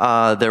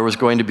 there was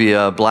going to be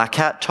a Black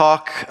Hat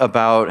talk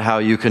about how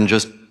you can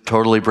just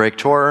totally break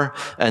Tor,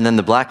 and then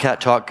the Black Hat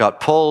talk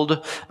got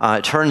pulled.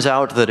 It turns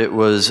out that it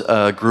was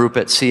a group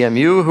at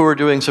CMU who were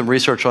doing some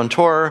research on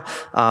Tor,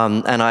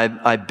 and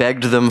I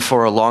begged them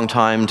for a long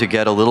time to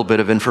get a little bit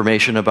of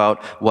information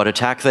about what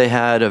attack they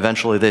had.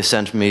 Eventually they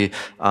sent me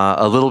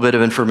a little bit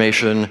of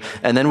information,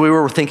 and then we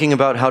were thinking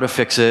about how to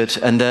fix it,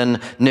 and then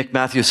Nick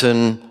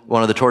Mathewson,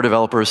 one of the Tor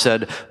developers,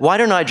 said, why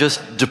don't I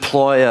just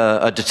deploy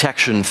a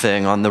detection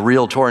thing on the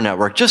real Tor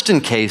network, just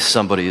in case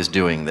somebody is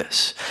doing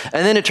this?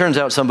 And then it turns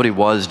out somebody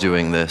was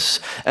doing this.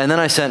 And then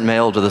I sent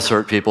mail to the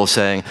CERT people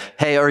saying,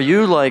 hey, are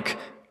you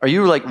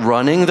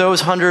running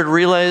those 100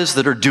 relays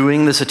that are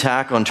doing this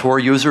attack on Tor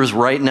users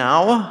right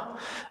now?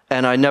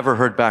 And I never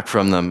heard back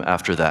from them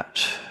after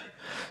that.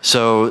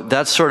 So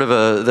that's sort of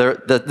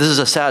this is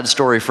a sad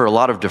story for a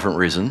lot of different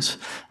reasons.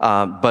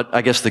 But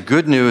I guess the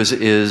good news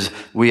is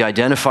we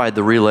identified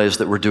the relays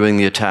that were doing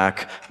the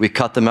attack, we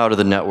cut them out of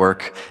the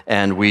network,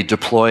 and we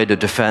deployed a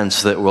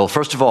defense that will,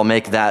 first of all,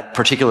 make that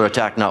particular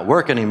attack not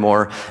work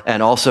anymore,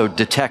 and also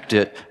detect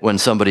it when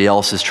somebody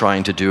else is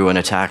trying to do an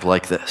attack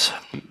like this.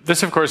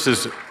 This, of course,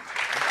 is...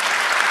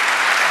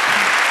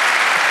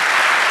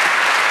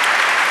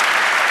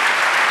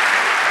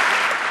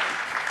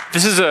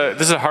 This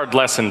is a hard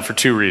lesson for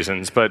two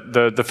reasons, but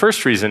the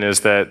first reason is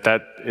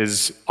that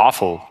is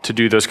awful to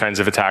do those kinds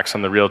of attacks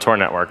on the real Tor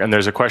network, and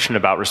there's a question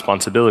about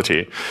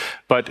responsibility.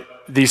 But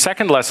the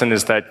second lesson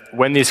is that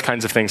when these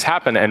kinds of things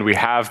happen and we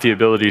have the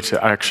ability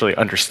to actually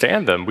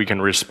understand them, we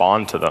can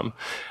respond to them.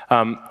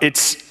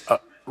 It's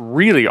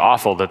really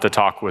awful that the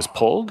talk was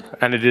pulled,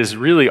 and it is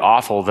really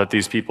awful that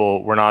these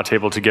people were not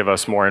able to give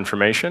us more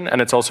information,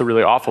 and it's also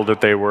really awful that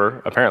they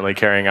were apparently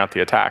carrying out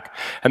the attack.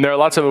 And there are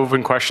lots of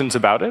open questions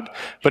about it,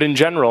 but in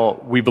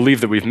general, we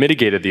believe that we've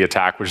mitigated the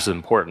attack, which is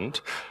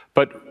important.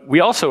 But we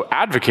also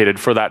advocated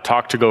for that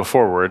talk to go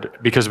forward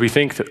because we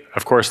think that,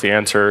 of course, the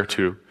answer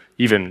to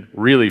even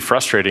really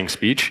frustrating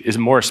speech is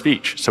more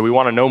speech. So we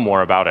want to know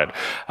more about it.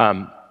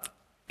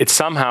 It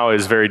somehow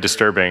is very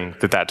disturbing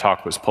that that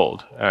talk was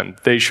pulled, and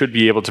they should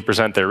be able to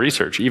present their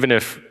research. Even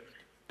if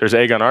there's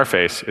egg on our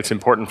face, it's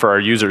important for our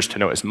users to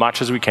know as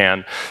much as we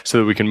can so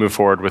that we can move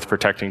forward with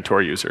protecting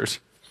Tor users.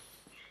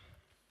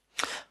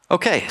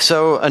 Okay,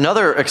 so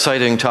another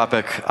exciting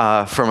topic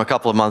from a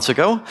couple of months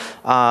ago.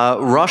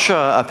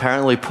 Russia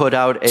apparently put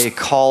out a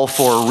call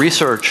for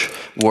research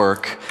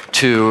work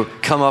to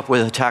come up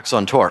with attacks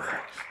on Tor.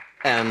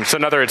 And it's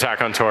another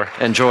attack on Tor.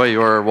 Enjoy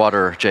your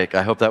water, Jake.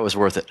 I hope that was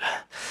worth it.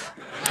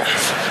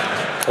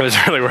 It was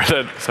really worth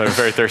it, so I'm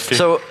very thirsty.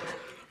 So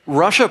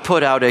Russia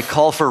put out a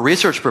call for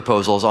research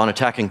proposals on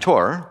attacking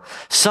Tor.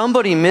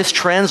 Somebody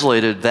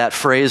mistranslated that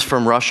phrase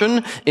from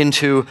Russian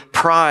into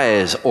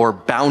prize or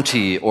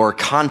bounty or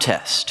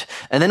contest.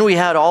 And then we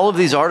had all of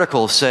these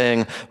articles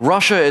saying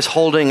Russia is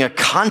holding a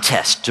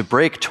contest to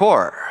break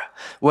Tor,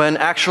 when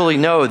actually,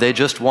 no, they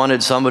just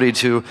wanted somebody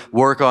to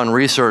work on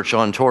research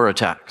on Tor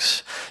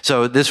attacks.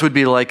 So this would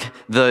be like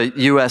the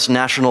US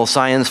National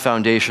Science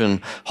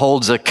Foundation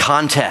holds a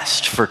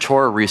contest for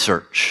Tor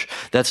research.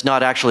 That's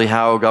not actually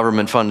how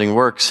government funding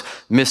works.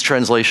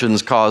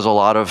 Mistranslations cause a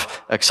lot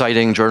of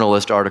exciting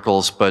journalist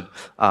articles, but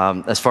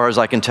as far as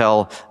I can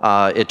tell,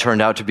 it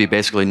turned out to be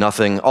basically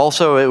nothing.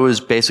 Also, it was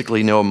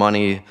basically no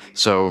money,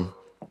 so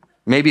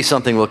maybe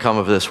something will come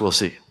of this, we'll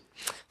see.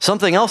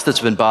 Something else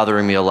that's been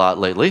bothering me a lot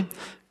lately,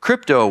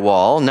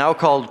 CryptoWall, now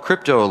called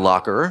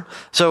CryptoLocker.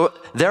 So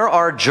there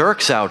are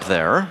jerks out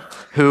there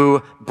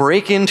who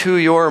break into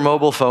your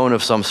mobile phone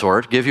of some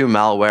sort, give you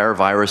malware,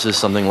 viruses,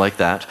 something like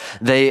that.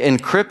 They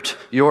encrypt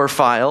your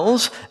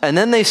files, and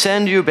then they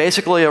send you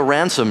basically a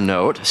ransom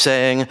note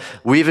saying,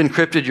 we've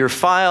encrypted your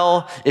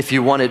file. If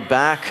you want it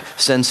back,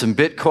 send some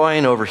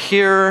Bitcoin over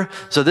here.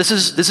 So this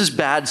is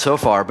bad so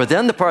far. But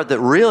then the part that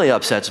really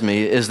upsets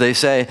me is they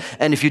say,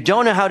 and if you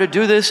don't know how to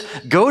do this,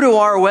 go to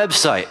our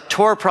website,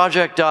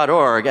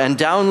 torproject.org, and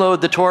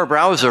download the Tor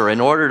browser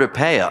in order to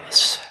pay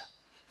us.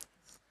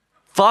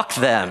 Fuck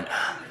them.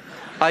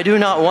 I do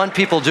not want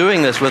people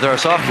doing this with our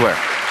software.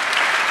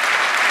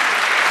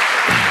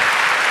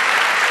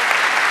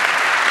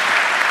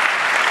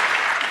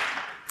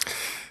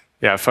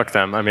 Yeah, fuck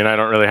them. I mean, I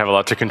don't really have a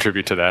lot to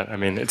contribute to that. I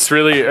mean, it's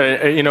really,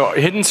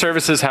 hidden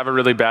services have a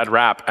really bad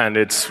rap, and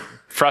it's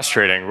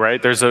frustrating,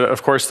 right?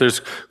 Of course,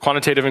 there's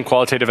quantitative and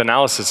qualitative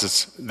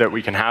analysis that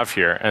we can have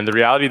here. And the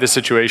reality of the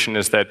situation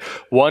is that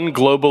one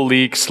global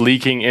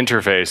leaking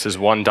interface is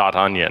one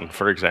 .onion,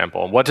 for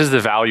example. What is the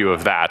value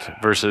of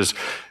that versus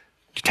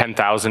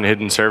 10,000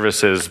 hidden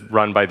services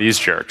run by these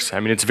jerks. I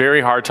mean, it's very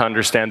hard to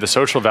understand the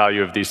social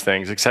value of these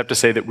things, except to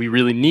say that we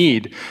really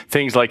need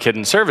things like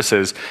hidden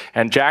services,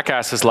 and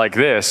jackasses like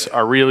this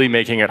are really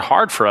making it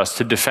hard for us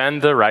to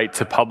defend the right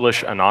to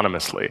publish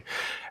anonymously.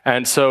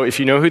 And so if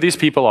you know who these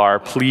people are,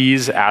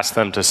 please ask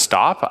them to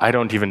stop. I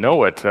don't even know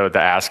what the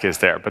ask is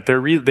there, but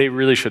they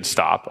really should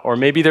stop. Or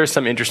maybe there's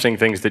some interesting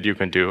things that you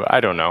can do. I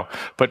don't know.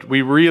 But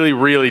we really,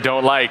 really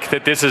don't like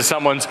that this is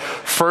someone's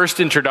first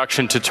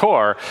introduction to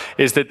Tor,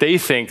 is that they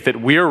think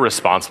that we're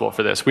responsible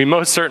for this. We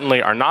most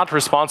certainly are not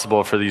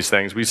responsible for these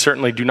things. We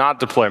certainly do not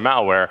deploy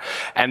malware.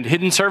 And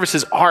hidden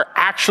services are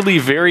actually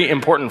very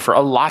important for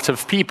a lot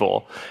of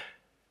people.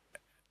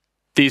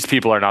 These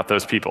people are not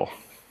those people.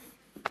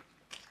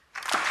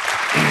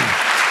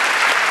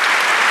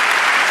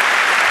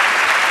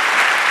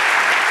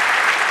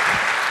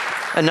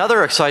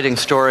 Another exciting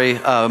story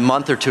a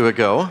month or two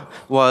ago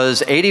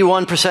was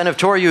 81% of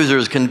Tor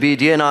users can be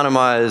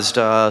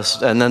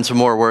de-anonymized, and then some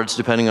more words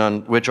depending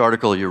on which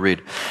article you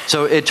read.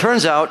 So it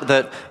turns out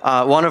that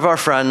one of our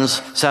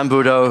friends, Sam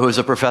Budo, who's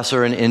a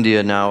professor in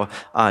India now,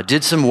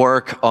 did some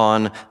work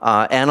on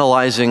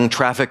analyzing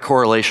traffic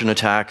correlation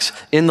attacks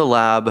in the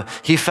lab.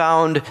 He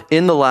found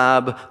in the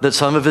lab that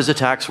some of his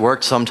attacks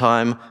worked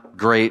sometime.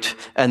 Great.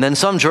 And then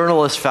some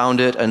journalist found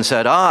it and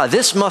said,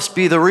 this must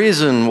be the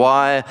reason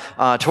why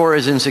Tor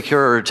is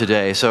insecure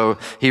today. So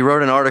he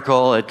wrote an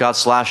article, it got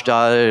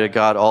Slashdot, it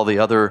got all the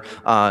other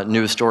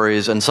news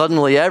stories, and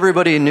suddenly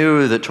everybody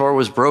knew that Tor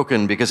was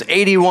broken because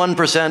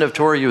 81% of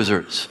Tor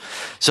users.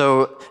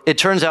 So it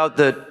turns out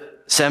that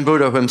Sam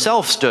Budo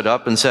himself stood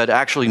up and said,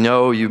 actually,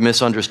 no, you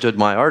misunderstood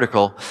my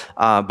article.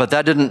 But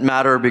that didn't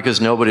matter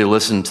because nobody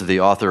listened to the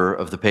author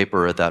of the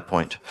paper at that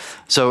point.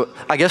 So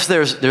I guess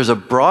there's a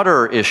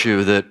broader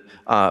issue that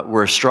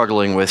we're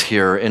struggling with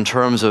here in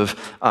terms of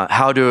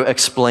how to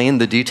explain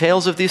the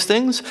details of these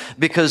things,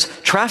 because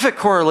traffic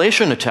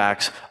correlation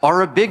attacks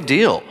are a big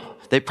deal.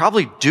 They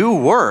probably do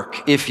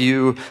work if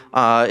you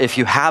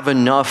have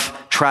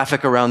enough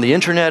traffic around the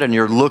internet and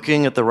you're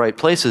looking at the right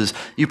places.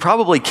 You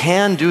probably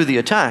can do the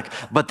attack,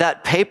 but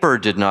that paper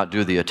did not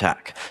do the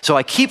attack. So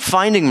I keep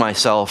finding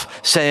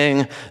myself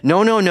saying,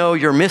 no,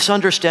 you're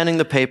misunderstanding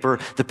the paper.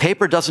 The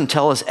paper doesn't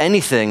tell us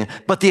anything,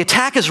 but the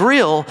attack is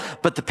real,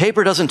 but the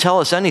paper doesn't tell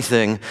us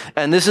anything.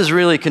 And this is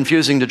really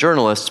confusing to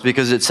journalists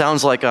because it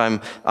sounds like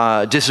I'm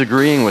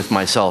disagreeing with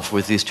myself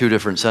with these two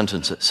different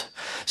sentences.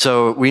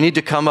 So we need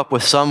to come up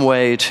with some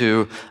way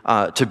to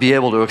be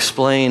able to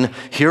explain,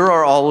 here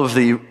are all of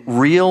the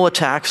real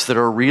attacks that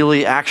are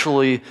really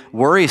actually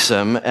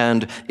worrisome,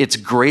 and it's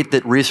great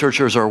that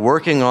researchers are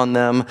working on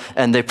them,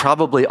 and they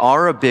probably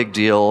are a big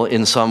deal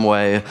in some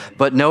way,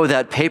 but no,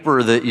 that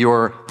paper that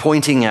you're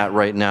pointing at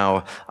right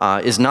now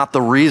is not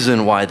the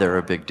reason why they're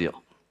a big deal.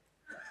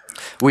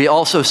 We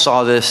also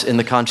saw this in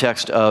the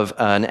context of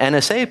an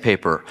NSA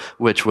paper,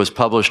 which was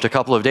published a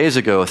couple of days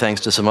ago,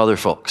 thanks to some other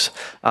folks.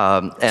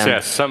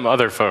 Yes, some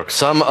other folks.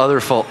 Some other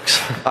folks.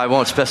 I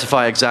won't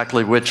specify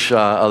exactly which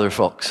other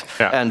folks.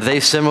 Yeah. And they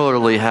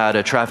similarly had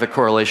a traffic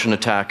correlation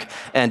attack.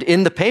 And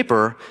in the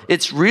paper,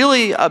 it's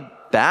really a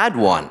bad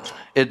one.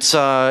 It's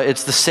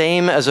the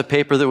same as a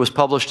paper that was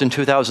published in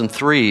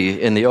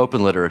 2003 in the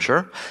open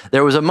literature.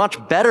 There was a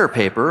much better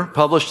paper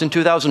published in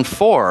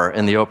 2004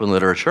 in the open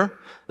literature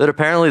that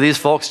apparently these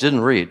folks didn't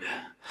read.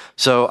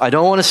 So I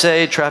don't want to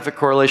say traffic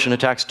correlation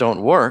attacks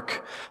don't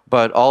work,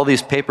 but all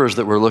these papers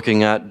that we're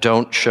looking at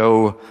don't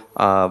show,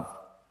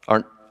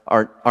 aren't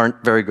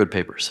very good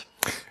papers.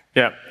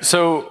 Yeah,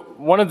 so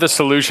one of the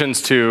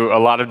solutions to a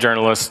lot of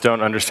journalists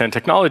don't understand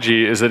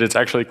technology is that it's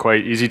actually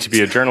quite easy to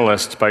be a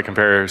journalist by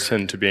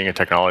comparison to being a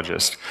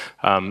technologist.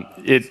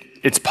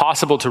 It's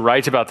possible to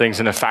write about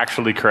things in a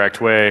factually correct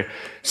way.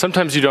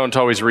 Sometimes you don't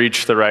always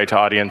reach the right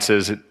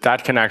audiences.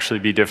 That can actually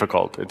be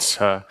difficult. It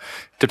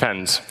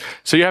depends.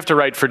 So you have to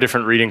write for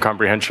different reading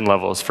comprehension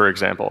levels, for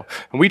example.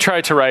 And we try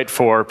to write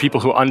for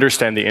people who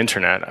understand the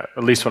internet,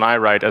 at least when I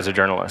write as a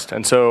journalist.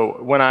 And so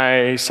when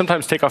I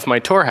sometimes take off my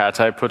Tor hat,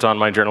 I put on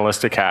my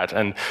journalistic hat.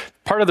 And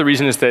part of the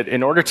reason is that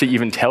in order to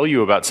even tell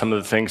you about some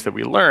of the things that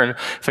we learn,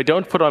 if I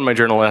don't put on my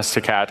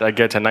journalistic hat, I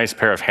get a nice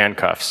pair of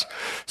handcuffs.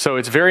 So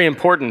it's very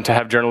important to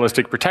have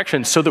journalistic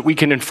protection so that we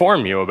can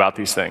inform you about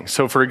these things.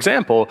 So for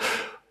example,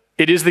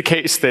 it is the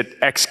case that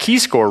X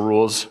keyscore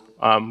rules,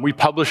 we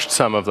published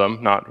some of them,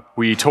 not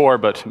we Tor,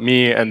 but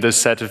me and this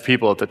set of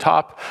people at the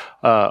top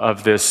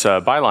of this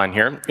byline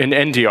here, in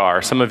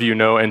NDR. Some of you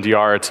know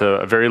NDR, it's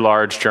a very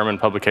large German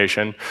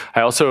publication.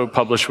 I also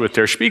published with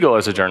Der Spiegel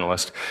as a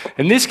journalist.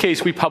 In this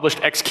case, we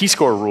published X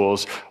keyscore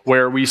rules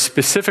where we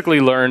specifically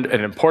learned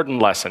an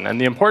important lesson. And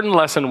the important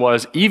lesson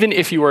was, even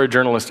if you are a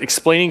journalist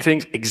explaining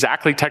things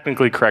exactly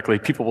technically correctly,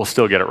 people will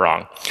still get it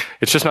wrong.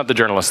 It's just not the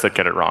journalists that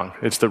get it wrong,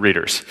 it's the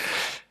readers.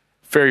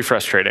 Very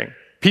frustrating.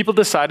 People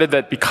decided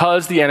that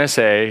because the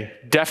NSA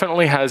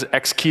definitely has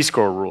X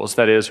keyscore rules,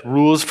 that is,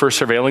 rules for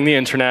surveilling the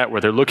internet where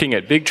they're looking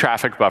at big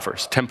traffic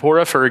buffers.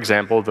 Tempora, for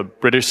example, the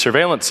British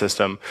surveillance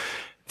system,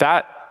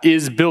 that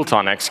is built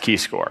on X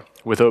keyscore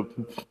with a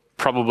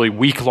probably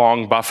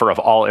week-long buffer of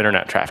all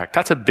internet traffic.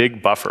 That's a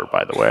big buffer,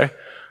 by the way.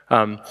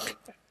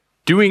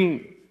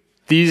 Doing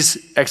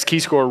these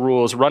X-keyscore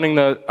rules, running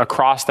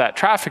across that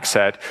traffic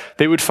set,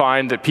 they would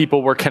find that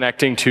people were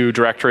connecting to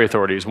directory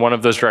authorities. One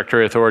of those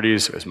directory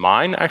authorities is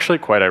mine, actually,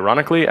 quite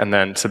ironically, and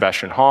then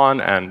Sebastian Hahn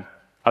and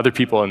other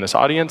people in this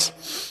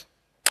audience.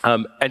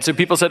 And so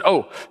people said,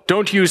 oh,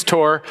 don't use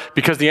Tor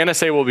because the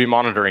NSA will be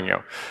monitoring you.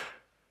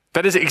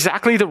 That is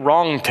exactly the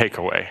wrong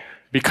takeaway,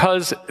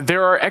 because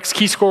there are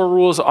X-keyscore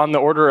rules on the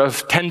order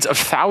of tens of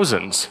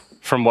thousands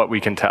from what we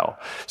can tell.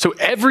 So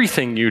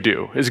everything you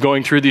do is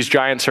going through these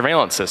giant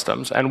surveillance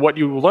systems, and what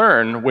you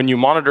learn when you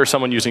monitor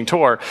someone using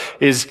Tor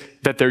is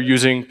that they're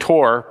using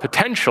Tor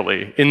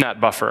potentially in that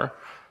buffer,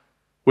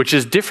 which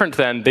is different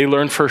than they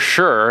learned for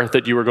sure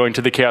that you were going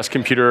to the Chaos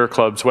Computer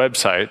Club's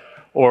website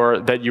or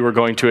that you were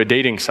going to a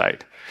dating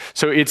site.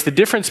 So it's the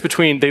difference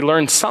between they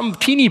learned some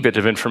teeny bit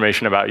of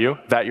information about you,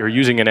 that you're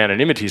using an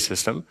anonymity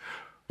system,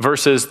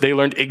 versus they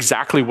learned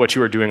exactly what you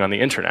were doing on the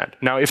internet.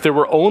 Now, if there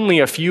were only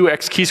a few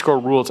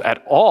X-keyscore rules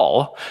at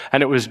all,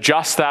 and it was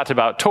just that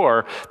about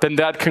Tor, then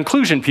that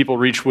conclusion people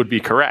reached would be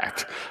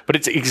correct. But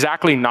it's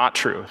exactly not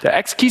true. The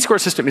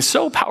X-keyscore system is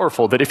so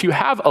powerful that if you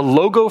have a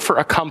logo for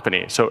a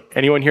company, so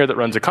anyone here that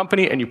runs a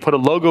company, and you put a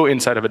logo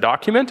inside of a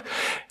document,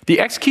 the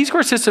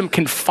X-keyscore system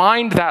can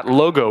find that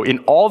logo in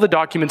all the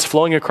documents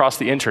flowing across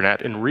the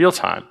internet in real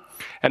time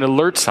and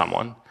alert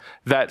someone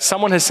that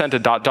someone has sent a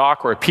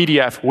 .doc or a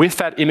PDF with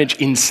that image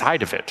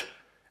inside of it,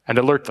 and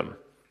alert them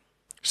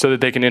so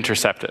that they can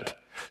intercept it.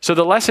 So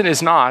the lesson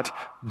is not,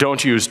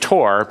 don't use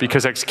Tor,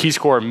 because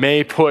X-keyscore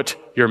may put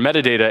your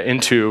metadata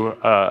into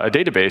a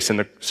database in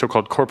the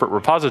so-called corporate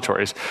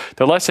repositories.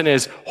 The lesson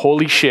is,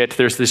 holy shit,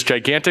 there's this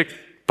gigantic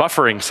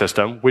buffering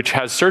system which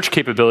has search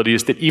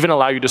capabilities that even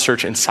allow you to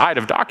search inside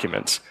of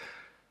documents.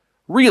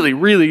 Really,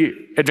 really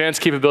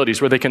advanced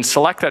capabilities where they can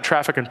select that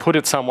traffic and put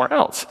it somewhere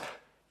else.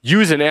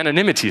 Use an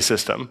anonymity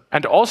system.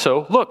 And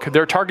also, look,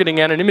 they're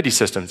targeting anonymity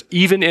systems,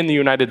 even in the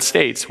United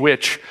States,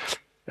 which,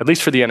 at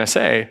least for the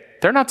NSA,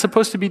 they're not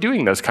supposed to be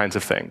doing those kinds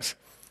of things.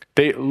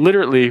 They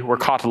literally were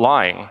caught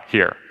lying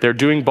here. They're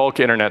doing bulk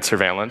internet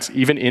surveillance,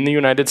 even in the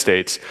United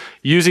States,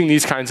 using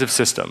these kinds of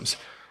systems.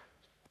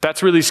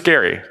 That's really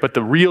scary, but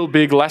the real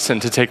big lesson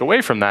to take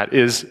away from that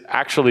is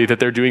actually that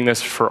they're doing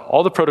this for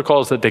all the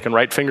protocols that they can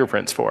write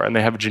fingerprints for, and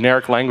they have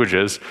generic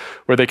languages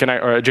where they can,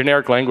 or a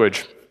generic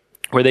language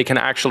where they can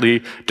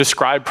actually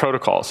describe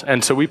protocols.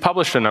 And so we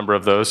published a number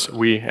of those,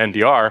 we,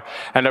 NDR,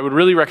 and I would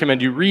really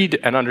recommend you read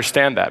and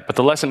understand that. But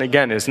the lesson,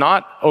 again, is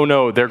not, oh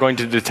no, they're going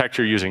to detect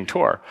you're using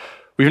Tor.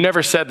 We've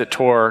never said that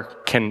Tor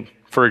can,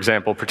 for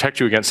example,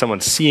 protect you against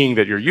someone seeing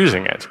that you're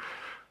using it,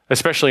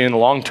 especially in the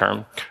long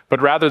term.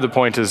 But rather the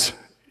point is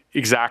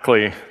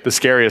exactly the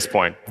scariest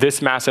point.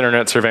 This mass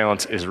internet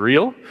surveillance is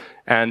real,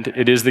 and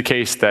it is the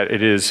case that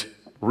it is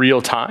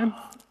real time,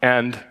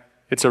 and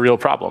it's a real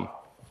problem.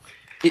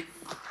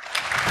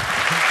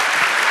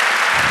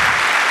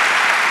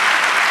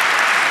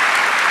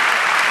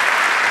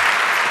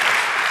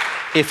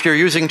 If you're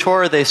using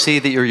Tor, they see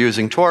that you're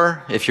using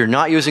Tor. If you're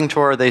not using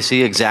Tor, they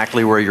see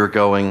exactly where you're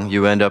going.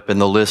 You end up in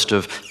the list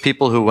of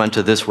people who went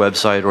to this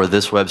website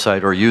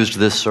or used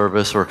this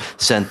service or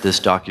sent this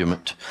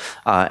document.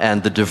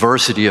 And the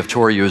diversity of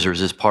Tor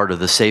users is part of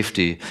the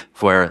safety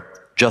where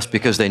just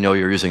because they know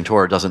you're using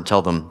Tor doesn't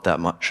tell them that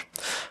much.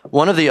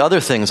 One of the other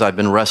things I've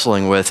been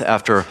wrestling with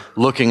after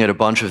looking at a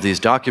bunch of these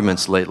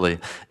documents lately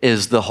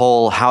is the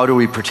whole how do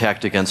we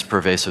protect against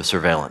pervasive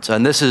surveillance?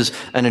 And this is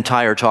an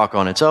entire talk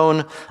on its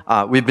own.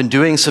 We've been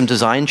doing some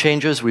design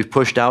changes. We've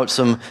pushed out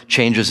some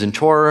changes in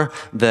Tor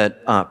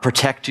that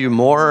protect you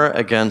more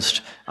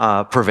against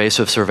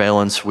pervasive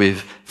surveillance.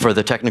 For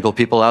the technical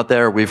people out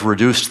there, we've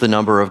reduced the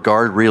number of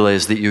guard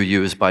relays that you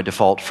use by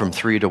default from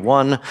 3 to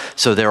 1.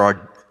 So there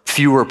are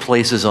fewer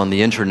places on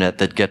the internet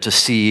that get to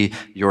see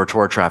your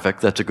Tor traffic.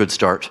 That's a good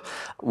start.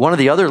 One of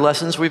the other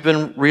lessons we've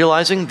been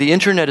realizing, the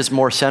internet is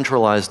more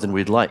centralized than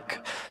we'd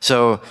like.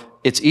 So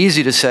it's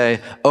easy to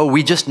say, oh,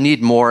 we just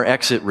need more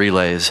exit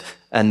relays,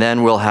 and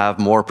then we'll have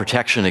more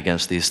protection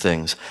against these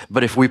things.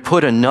 But if we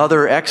put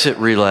another exit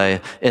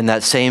relay in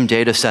that same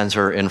data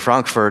center in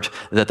Frankfurt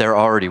that they're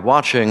already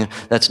watching,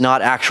 that's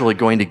not actually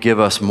going to give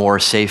us more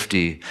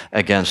safety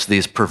against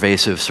these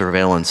pervasive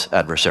surveillance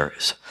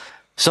adversaries.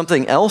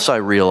 Something else I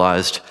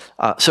realized,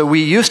 so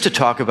we used to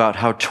talk about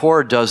how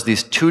Tor does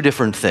these two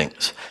different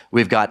things.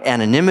 We've got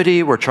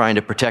anonymity, we're trying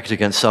to protect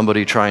against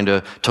somebody trying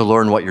to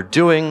learn what you're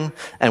doing,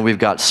 and we've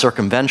got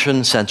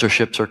circumvention,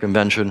 censorship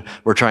circumvention,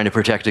 we're trying to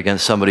protect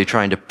against somebody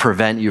trying to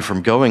prevent you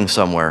from going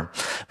somewhere.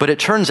 But it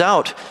turns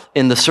out,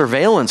 in the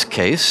surveillance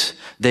case,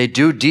 they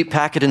do deep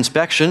packet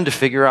inspection to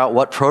figure out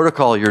what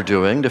protocol you're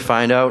doing, to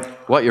find out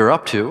what you're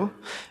up to.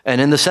 And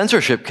in the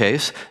censorship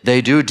case, they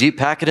do deep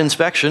packet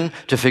inspection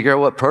to figure out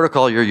what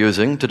protocol you're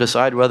using to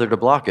decide whether to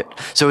block it.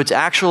 So it's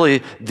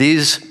actually,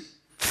 these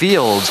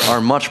fields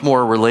are much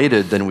more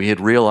related than we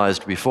had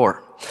realized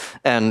before.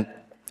 And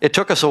It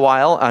took us a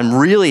while. I'm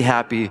really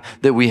happy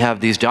that we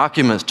have these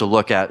documents to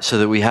look at so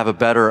that we have a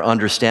better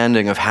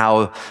understanding of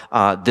how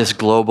this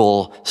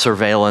global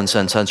surveillance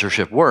and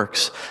censorship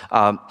works.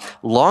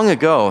 Long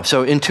ago,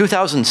 so in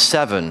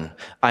 2007,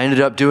 I ended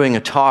up doing a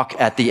talk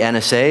at the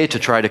NSA to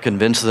try to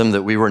convince them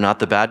that we were not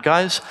the bad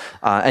guys.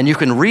 And you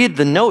can read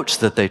the notes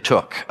that they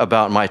took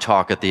about my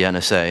talk at the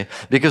NSA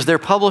because they're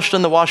published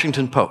in the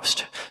Washington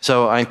Post.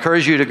 So I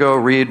encourage you to go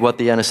read what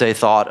the NSA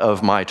thought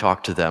of my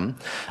talk to them.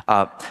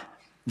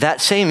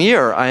 That same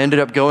year, I ended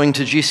up going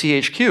to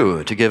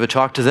GCHQ to give a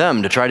talk to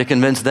them, to try to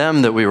convince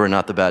them that we were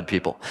not the bad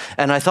people.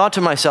 And I thought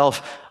to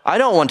myself, I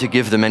don't want to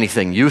give them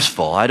anything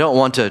useful. I don't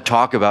want to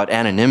talk about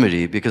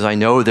anonymity because I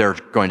know they're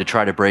going to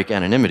try to break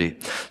anonymity.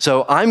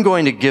 So I'm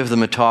going to give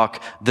them a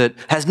talk that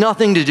has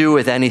nothing to do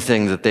with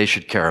anything that they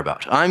should care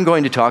about. I'm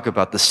going to talk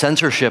about the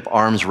censorship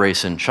arms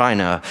race in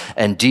China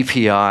and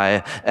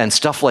DPI and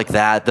stuff like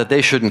that that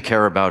they shouldn't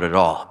care about at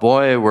all.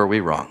 Boy, were we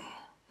wrong.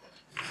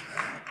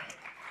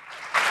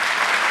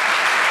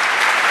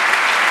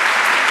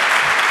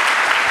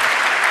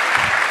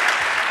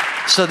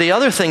 So the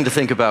other thing to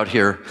think about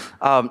here,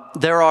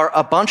 there are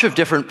a bunch of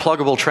different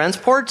pluggable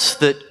transports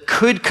that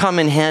could come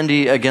in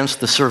handy against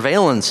the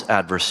surveillance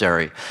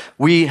adversary.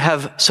 We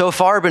have so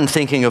far been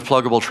thinking of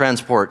pluggable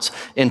transports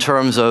in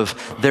terms of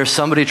there's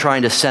somebody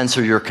trying to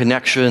censor your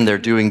connection, they're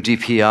doing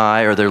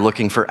DPI, or they're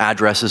looking for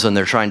addresses and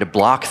they're trying to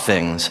block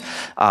things.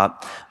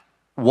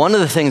 One of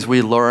the things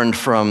we learned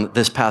from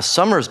this past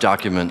summer's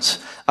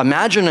documents,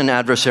 imagine an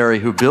adversary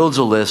who builds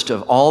a list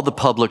of all the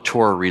public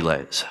Tor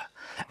relays.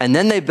 And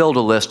then they build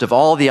a list of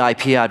all the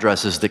IP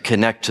addresses that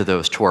connect to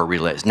those Tor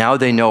relays. Now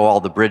they know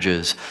all the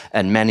bridges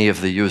and many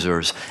of the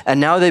users. And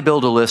now they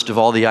build a list of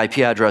all the IP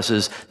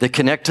addresses that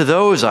connect to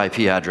those IP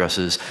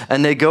addresses.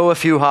 And they go a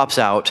few hops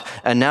out.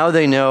 And now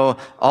they know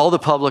all the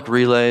public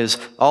relays,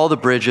 all the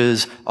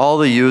bridges, all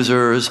the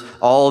users,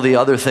 all the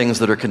other things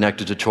that are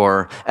connected to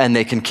Tor. And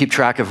they can keep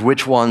track of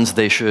which ones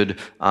they should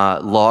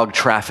log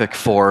traffic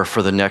for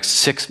the next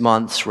 6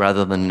 months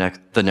rather than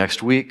the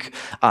next week.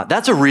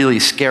 That's a really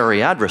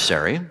scary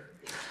adversary.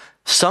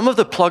 Some of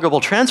the pluggable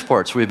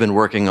transports we've been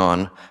working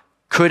on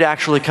could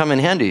actually come in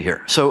handy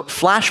here. So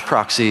Flash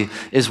Proxy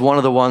is one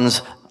of the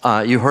ones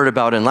you heard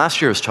about in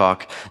last year's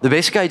talk. The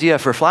basic idea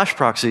for Flash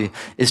Proxy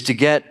is to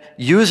get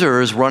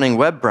users running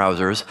web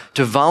browsers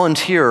to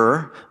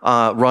volunteer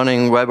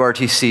running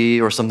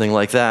WebRTC or something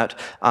like that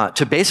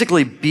to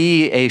basically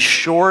be a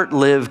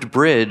short-lived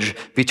bridge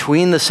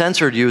between the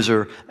censored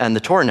user and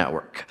the Tor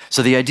network.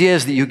 So the idea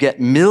is that you get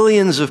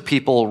millions of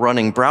people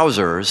running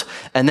browsers,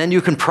 and then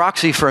you can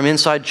proxy from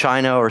inside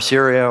China or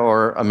Syria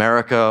or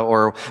America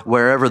or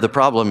wherever the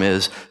problem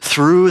is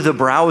through the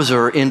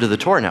browser into the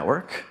Tor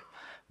network.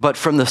 But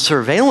from the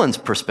surveillance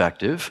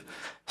perspective,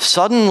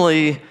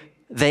 suddenly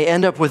they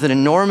end up with an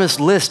enormous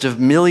list of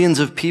millions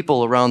of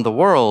people around the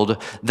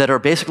world that are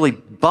basically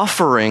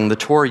buffering the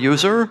Tor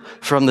user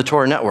from the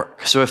Tor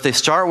network. So if they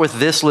start with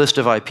this list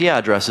of IP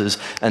addresses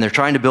and they're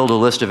trying to build a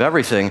list of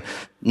everything,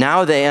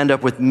 now they end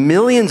up with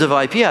millions of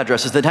IP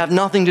addresses that have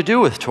nothing to do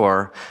with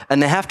Tor,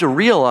 and they have to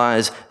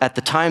realize at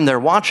the time they're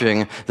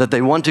watching that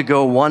they want to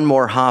go one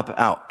more hop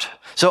out.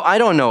 So I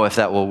don't know if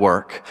that will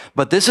work,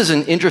 but this is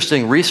an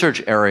interesting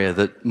research area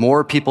that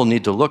more people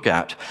need to look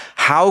at.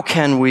 How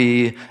can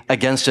we,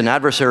 against an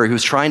adversary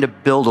who's trying to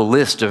build a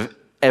list of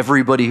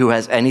everybody who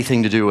has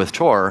anything to do with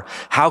Tor,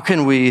 how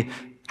can we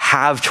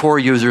have Tor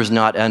users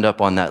not end up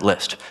on that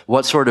list?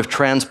 What sort of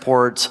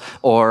transports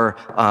or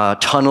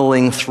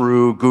tunneling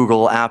through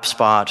Google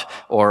AppSpot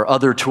or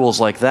other tools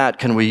like that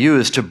can we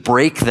use to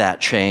break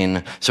that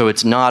chain so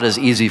it's not as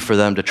easy for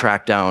them to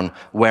track down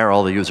where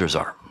all the users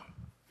are?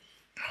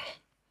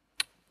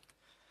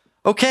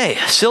 Okay,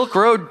 Silk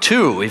Road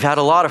 2. We've had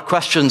a lot of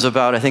questions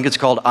about, I think it's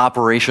called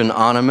Operation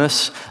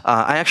Onimus.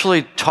 I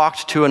actually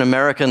talked to an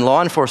American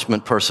law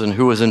enforcement person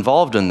who was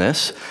involved in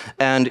this,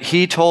 and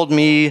he told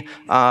me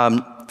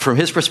from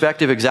his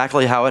perspective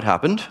exactly how it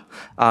happened.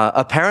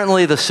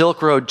 Apparently the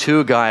Silk Road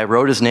 2 guy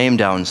wrote his name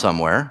down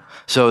somewhere,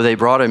 so they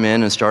brought him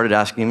in and started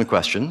asking him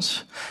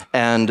questions.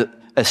 And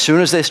as soon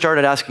as they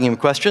started asking him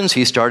questions,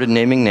 he started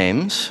naming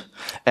names.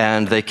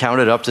 And they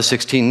counted up to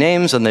 16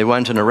 names, and they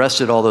went and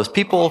arrested all those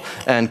people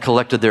and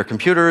collected their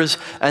computers.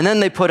 And then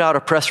they put out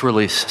a press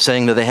release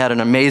saying that they had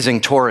an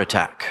amazing Tor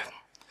attack.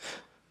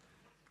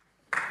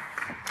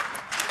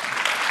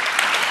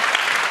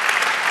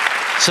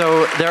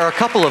 So there are a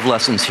couple of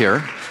lessons here.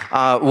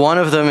 One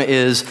of them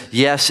is,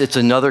 yes, it's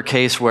another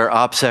case where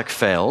OPSEC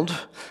failed.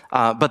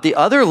 But the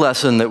other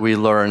lesson that we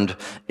learned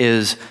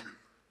is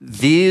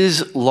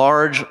these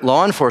large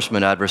law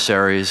enforcement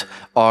adversaries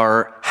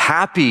are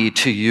happy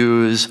to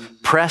use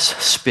press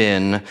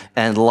spin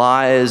and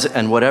lies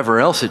and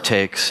whatever else it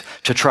takes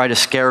to try to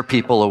scare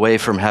people away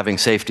from having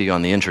safety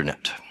on the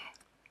internet.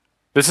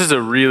 This is a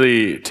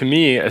really, to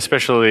me,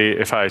 especially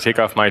if I take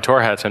off my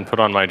Tor hats and put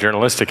on my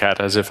journalistic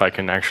hat, as if I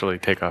can actually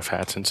take off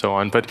hats and so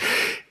on, but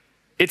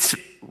it's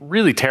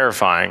really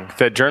terrifying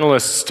that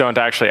journalists don't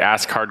actually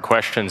ask hard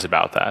questions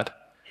about that.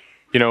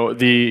 You know,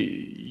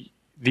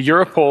 the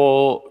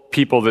Europol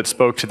people that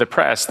spoke to the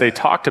press, they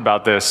talked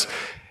about this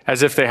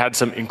as if they had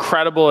some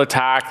incredible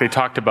attack. They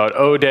talked about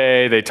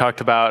O-Day. They talked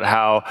about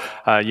how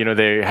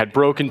they had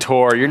broken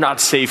Tor. You're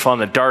not safe on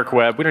the dark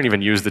web. We don't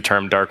even use the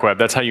term dark web.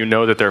 That's how you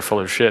know that they're full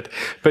of shit.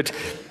 But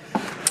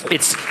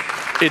it's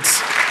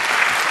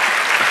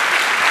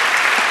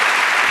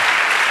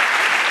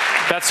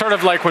that's sort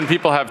of like when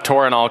people have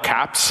Tor in all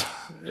caps.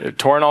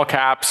 Tor in all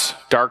caps,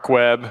 dark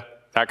web,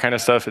 that kind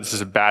of stuff. It's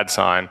just a bad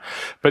sign.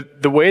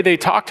 But the way they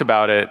talked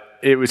about it,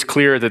 it was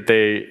clear that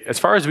they, as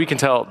far as we can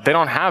tell, they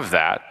don't have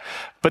that.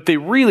 But they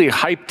really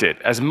hyped it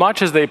as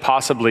much as they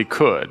possibly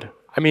could.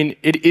 I mean,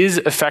 it is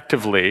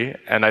effectively,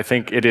 and I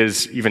think it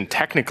is even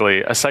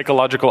technically, a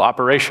psychological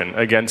operation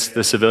against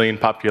the civilian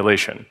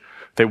population.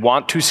 They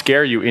want to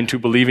scare you into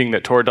believing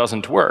that Tor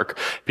doesn't work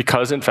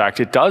because, in fact,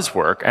 it does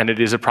work and it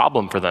is a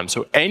problem for them.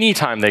 So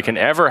anytime they can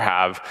ever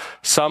have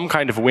some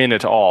kind of win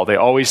at all, they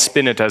always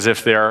spin it as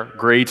if they're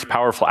great,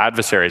 powerful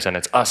adversaries and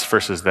it's us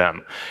versus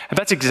them. And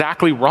that's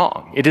exactly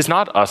wrong. It is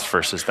not us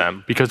versus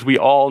them because we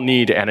all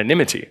need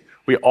anonymity.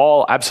 We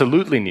all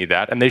absolutely need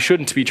that, and they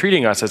shouldn't be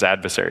treating us as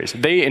adversaries.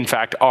 They, in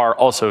fact, are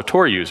also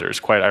Tor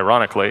users, quite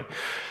ironically.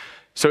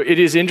 So it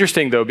is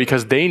interesting, though,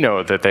 because they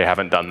know that they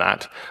haven't done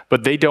that,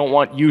 but they don't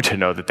want you to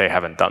know that they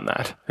haven't done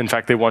that. In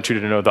fact, they want you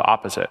to know the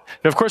opposite.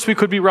 Now, of course, we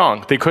could be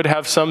wrong. They could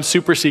have some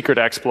super secret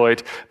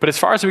exploit, but as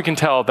far as we can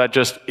tell, that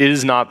just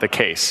is not the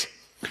case.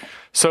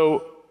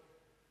 So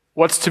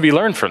what's to be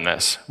learned from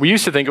this? We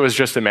used to think it was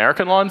just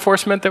American law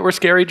enforcement that were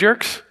scary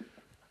jerks.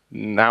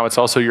 Now it's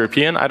also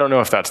European. I don't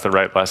know if that's the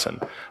right lesson.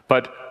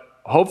 But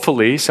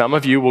hopefully, some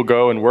of you will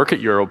go and work at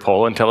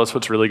Europol and tell us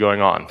what's really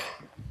going on.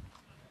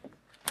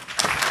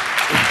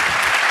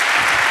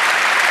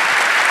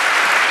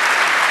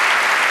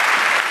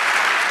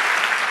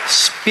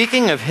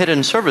 Speaking of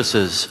hidden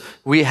services,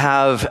 we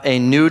have a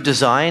new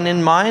design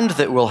in mind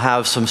that will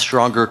have some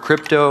stronger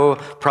crypto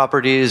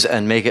properties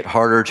and make it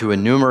harder to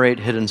enumerate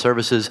hidden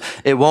services.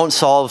 It won't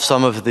solve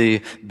some of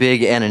the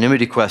big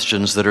anonymity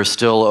questions that are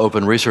still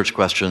open research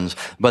questions,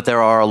 but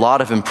there are a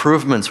lot of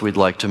improvements we'd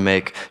like to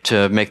make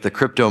the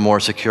crypto more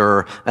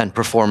secure and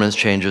performance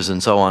changes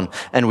and so on.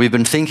 And we've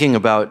been thinking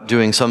about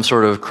doing some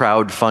sort of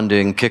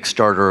crowdfunding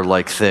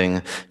Kickstarter-like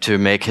thing to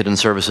make hidden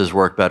services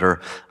work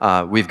better.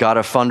 We've got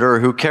a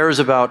funder who cares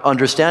about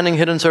understanding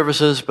hidden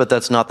services, but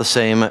that's not the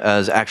same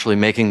as actually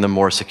making them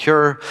more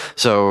secure.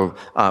 So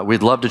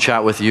we'd love to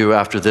chat with you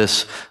after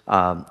this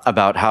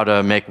about how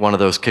to make one of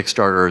those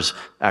Kickstarters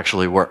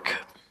actually work.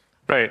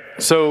 Right.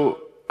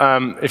 So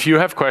if you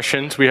have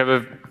questions, we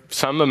have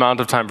some amount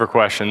of time for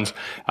questions.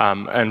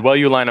 And while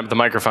you line up the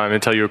microphone, I'm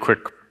going to tell you a quick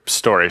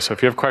story. So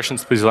if you have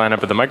questions, please line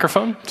up at the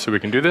microphone so we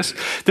can do this.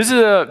 This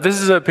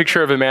is a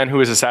picture of a man who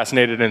was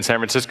assassinated in San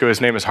Francisco.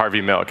 His name is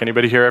Harvey Milk.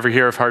 Anybody here ever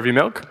hear of Harvey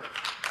Milk?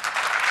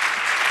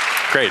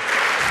 Great.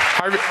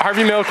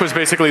 Harvey Milk was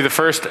basically the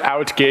first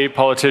out gay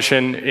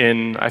politician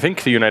in, I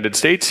think, the United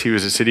States. He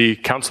was a city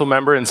council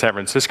member in San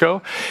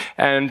Francisco.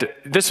 And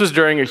this was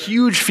during a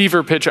huge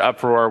fever pitch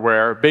uproar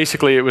where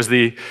basically it was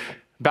the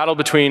battle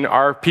between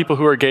are people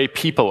who are gay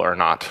people or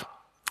not.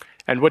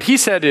 And what he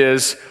said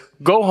is,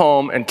 go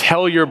home and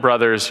tell your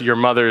brothers, your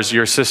mothers,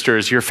 your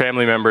sisters, your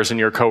family members, and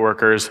your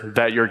coworkers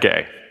that you're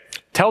gay.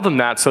 Tell them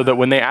that so that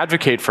when they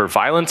advocate for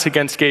violence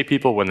against gay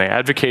people, when they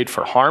advocate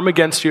for harm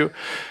against you,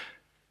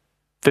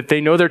 that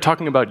they know they're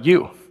talking about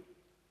you.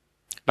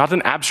 Not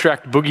an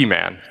abstract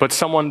boogeyman, but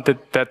someone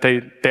that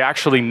they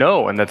actually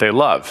know and that they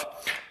love.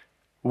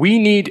 We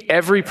need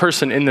every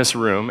person in this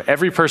room,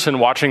 every person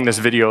watching this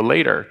video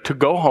later, to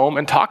go home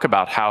and talk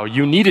about how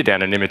you needed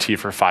anonymity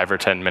for 5 or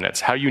 10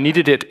 minutes, how you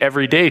needed it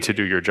every day to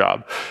do your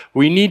job.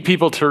 We need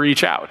people to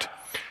reach out.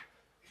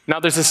 Now,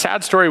 there's a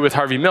sad story with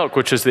Harvey Milk,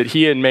 which is that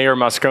he and Mayor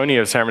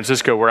Moscone of San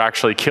Francisco were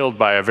actually killed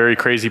by a very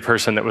crazy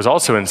person that was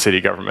also in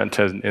city government,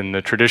 in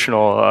the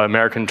traditional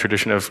American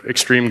tradition of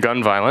extreme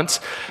gun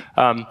violence.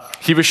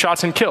 He was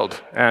shot and killed,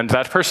 and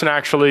that person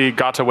actually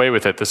got away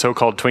with it, the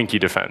so-called Twinkie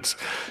defense.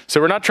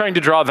 So we're not trying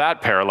to draw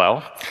that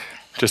parallel.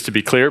 Just to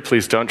be clear,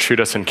 please don't shoot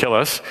us and kill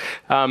us.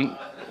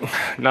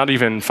 Not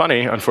even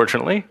funny,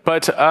 unfortunately.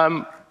 But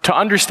to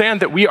understand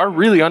that we are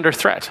really under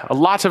threat, a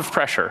lot of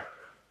pressure.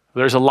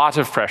 There's a lot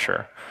of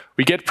pressure.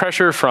 We get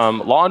pressure from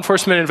law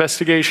enforcement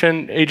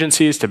investigation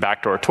agencies to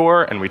backdoor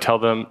Tor, and we tell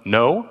them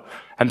no.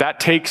 And that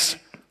takes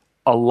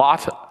a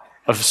lot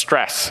of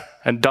stress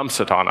and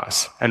dumps it on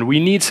us. And we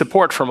need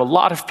support from a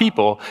lot of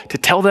people to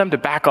tell them to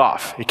back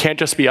off. It can't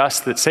just be us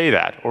that say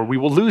that, or we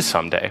will lose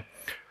someday.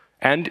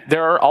 And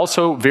there are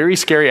also very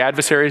scary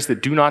adversaries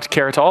that do not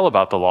care at all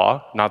about the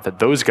law. Not that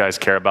those guys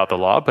care about the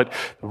law, but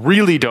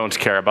really don't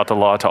care about the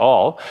law at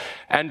all.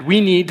 And we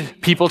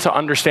need people to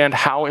understand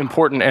how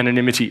important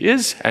anonymity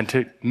is and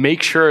to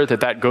make sure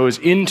that that goes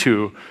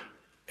into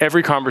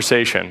every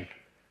conversation.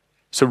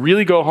 So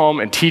really go home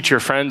and teach your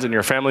friends and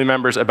your family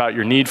members about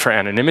your need for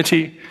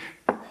anonymity.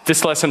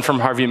 This lesson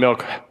from Harvey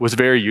Milk was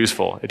very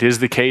useful. It is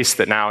the case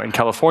that now in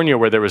California,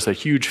 where there was a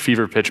huge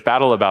fever pitch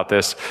battle about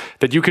this,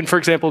 that you can, for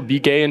example, be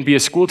gay and be a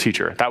school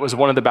teacher. That was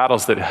one of the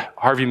battles that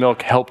Harvey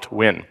Milk helped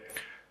win.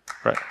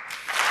 Right.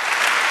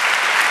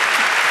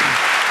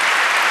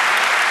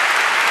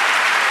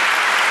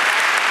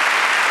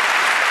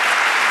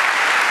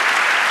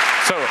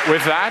 So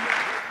with that,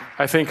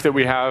 I think that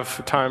we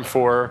have time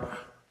for...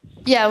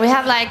 Yeah, we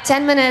have like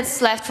 10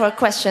 minutes left for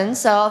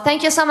questions. So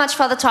thank you so much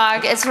for the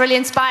talk. It's really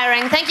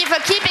inspiring. Thank you for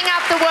keeping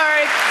up the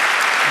work.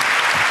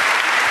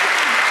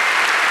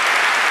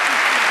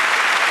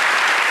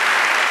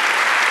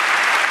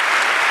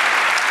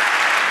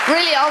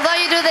 Really, although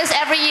you do this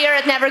every year,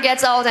 it never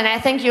gets old. And I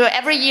think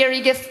every year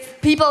you give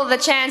people the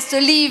chance to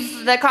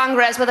leave the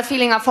Congress with a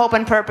feeling of hope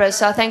and purpose.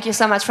 So thank you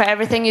so much for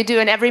everything you do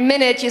and every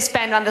minute you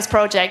spend on this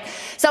project.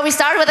 So we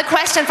start with a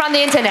question from the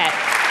internet.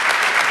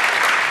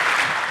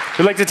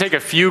 We'd like to take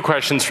a few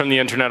questions from the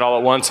internet all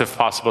at once, if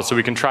possible, so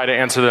we can try to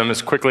answer them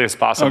as quickly as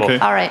possible. Okay.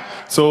 All right.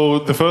 So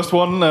the first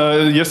one,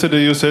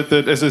 yesterday you said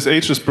that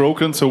SSH is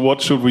broken, so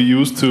what should we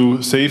use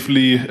to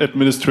safely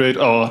administrate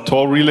our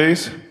Tor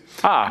relays?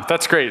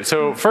 That's great.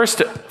 So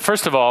first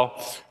of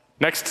all,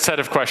 next set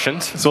of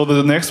questions. So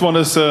the next one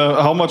is,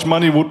 how much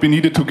money would be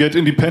needed to get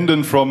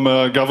independent from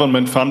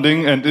government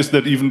funding, and is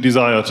that even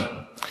desired? Do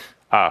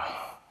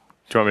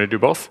you want me to do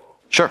both?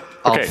 Sure,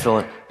 I'll fill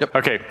in. Yep.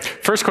 Okay,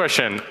 first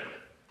question.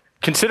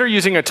 Consider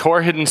using a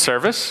Tor hidden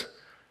service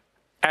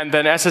and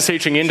then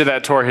SSHing into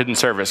that Tor hidden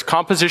service.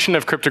 Composition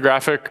of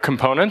cryptographic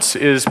components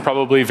is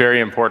probably very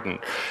important.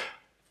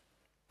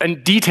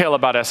 And detail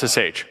about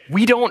SSH.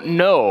 We don't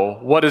know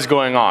what is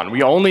going on.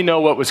 We only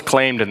know what was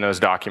claimed in those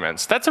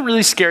documents. That's a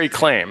really scary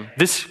claim.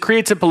 This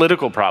creates a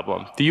political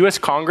problem. The US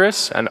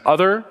Congress and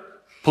other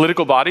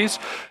political bodies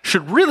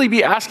should really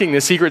be asking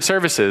the secret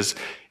services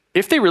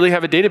if they really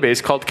have a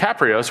database called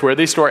Caprios where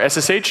they store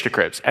SSH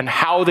decrypts and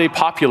how they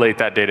populate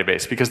that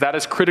database, because that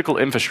is critical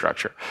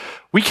infrastructure.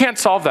 We can't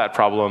solve that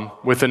problem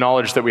with the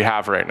knowledge that we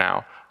have right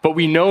now, but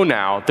we know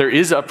now there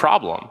is a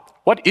problem.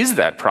 What is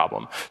that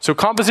problem? So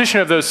composition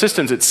of those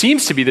systems, it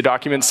seems to be the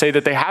documents say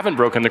that they haven't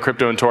broken the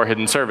crypto and Tor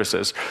hidden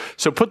services.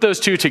 So put those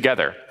two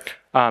together.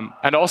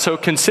 And also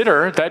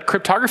consider that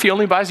cryptography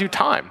only buys you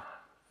time.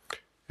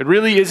 It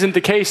really isn't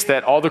the case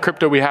that all the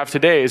crypto we have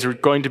today is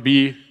going to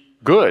be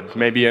good,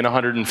 maybe in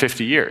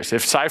 150 years.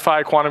 If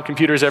sci-fi quantum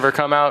computers ever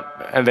come out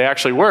and they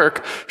actually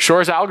work,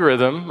 Shor's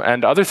algorithm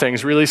and other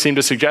things really seem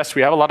to suggest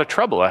we have a lot of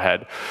trouble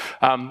ahead.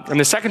 And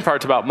the second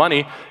part's about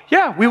money.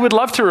 Yeah, we would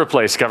love to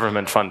replace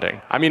government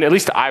funding. I mean, at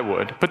least I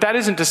would. But that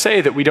isn't to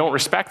say that we don't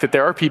respect that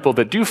there are people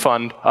that do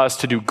fund us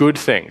to do good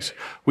things.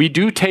 We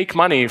do take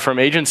money from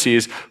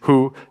agencies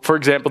who, for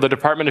example, the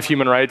Department of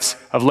Human Rights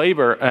of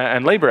Labor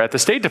and Labor at the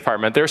State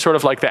Department, they're sort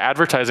of like the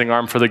advertising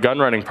arm for the gun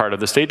running part of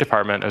the State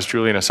Department, as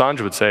Julian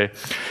Assange would say.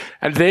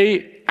 And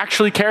they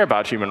actually care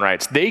about human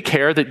rights. They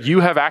care that you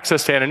have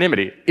access to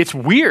anonymity. It's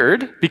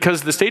weird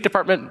because the State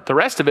Department, the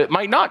rest of it,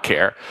 might not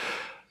care.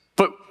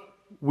 But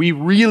we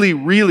really,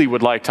 really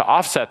would like to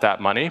offset that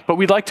money, but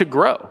we'd like to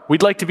grow.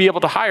 We'd like to be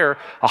able to hire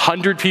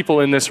 100 people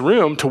in this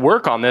room to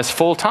work on this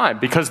full time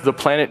because the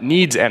planet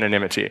needs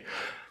anonymity.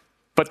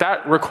 But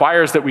that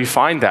requires that we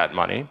find that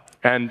money.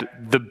 And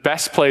the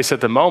best place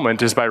at the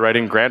moment is by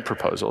writing grant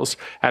proposals.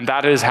 And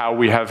that is how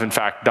we have, in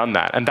fact, done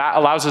that. And that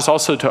allows us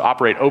also to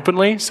operate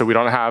openly, so we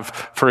don't have,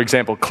 for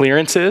example,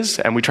 clearances,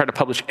 and we try to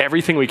publish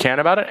everything we can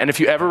about it. And if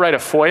you ever write a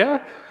FOIA,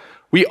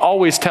 we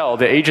always tell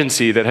the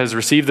agency that has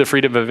received the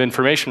Freedom of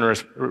Information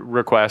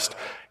request,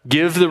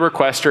 give the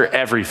requester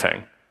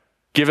everything.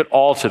 Give it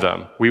all to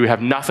them. We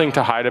have nothing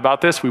to hide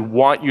about this. We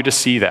want you to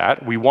see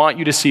that. We want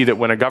you to see that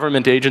when a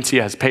government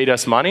agency has paid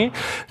us money,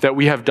 that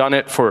we have done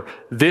it for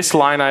this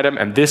line item,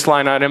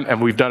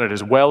 and we've done it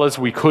as well as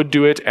we could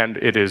do it, and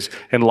it is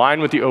in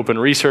line with the open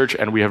research,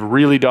 and we have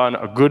really done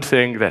a good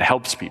thing that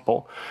helps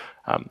people.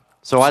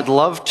 So I'd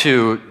love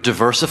to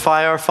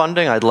diversify our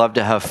funding. I'd love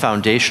to have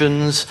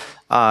foundations.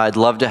 I'd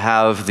love to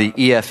have the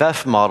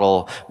EFF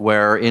model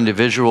where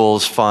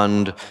individuals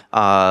fund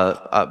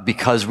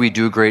because we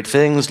do great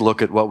things.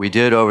 Look at what we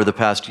did over the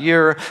past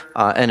year.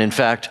 And in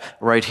fact,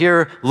 right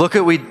here, look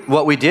at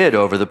what we did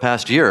over the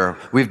past year.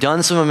 We've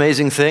done some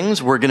amazing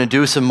things. We're going to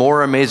do some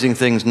more amazing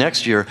things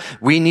next year.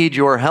 We need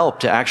your help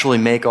to actually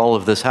make all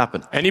of this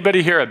happen.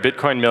 Anybody here a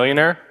Bitcoin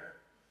millionaire?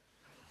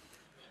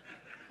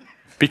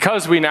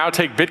 Because we now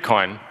take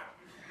Bitcoin.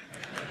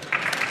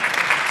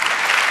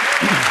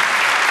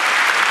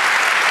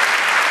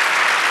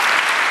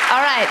 All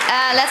right,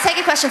 let's take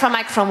a question from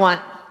microphone 1.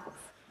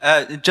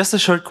 Just a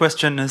short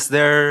question. Is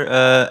there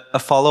a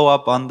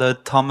follow-up on the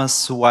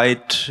Thomas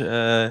White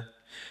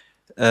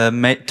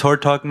Tor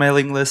Talk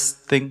mailing list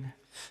thing?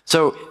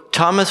 So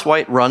Thomas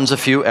White runs a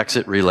few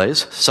exit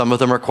relays. Some of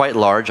them are quite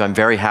large. I'm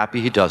very happy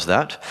he does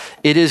that.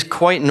 It is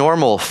quite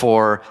normal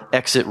for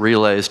exit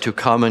relays to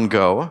come and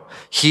go.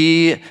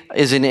 He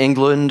is in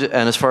England,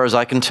 and as far as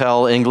I can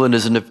tell, England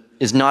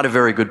is not a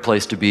very good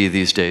place to be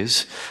these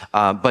days.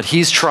 But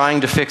he's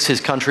trying to fix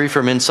his country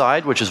from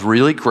inside, which is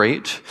really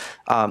great.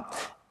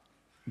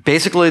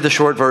 Basically, the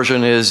short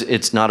version is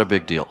it's not a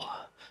big deal.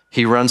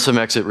 He runs some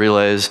exit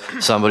relays,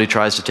 somebody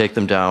tries to take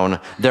them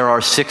down. There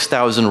are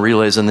 6,000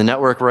 relays in the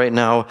network right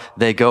now.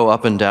 They go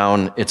up and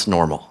down, it's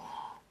normal.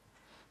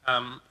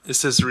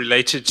 Is this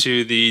related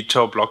to the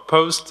Tor blog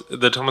post,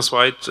 the Thomas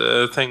White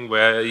thing,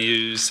 where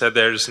you said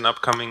there's an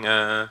upcoming...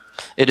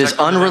 It is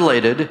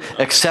unrelated,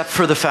 except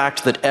for the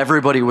fact that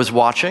everybody was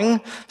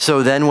watching.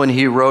 So then when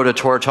he wrote a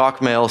Tor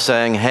talk mail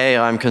saying, hey,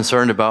 I'm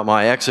concerned about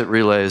my exit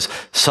relays,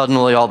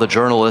 suddenly all the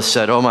journalists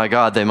said, oh my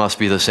God, they must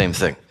be the same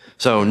thing.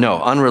 So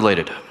no,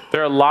 unrelated.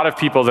 There are a lot of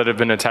people that have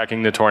been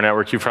attacking the Tor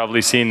network. You've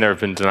probably seen there have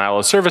been denial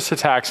of service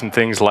attacks and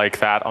things like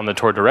that on the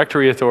Tor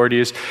directory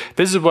authorities.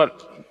 This is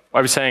what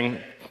I was saying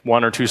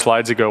 1 or 2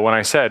 slides ago when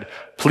I said,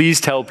 please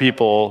tell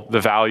people the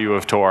value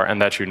of Tor and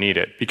that you need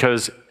it.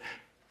 Because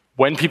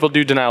when people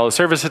do denial of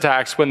service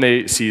attacks, when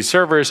they seize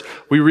servers,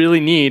 we really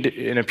need,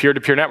 in a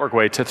peer-to-peer network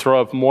way, to throw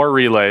up more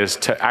relays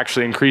to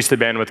actually increase the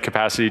bandwidth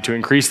capacity, to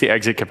increase the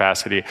exit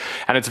capacity.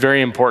 And it's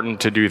very important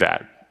to do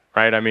that.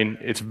 Right? I mean,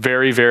 it's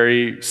very,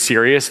 very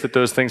serious that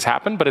those things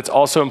happen, but it's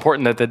also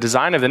important that the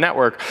design of the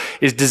network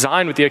is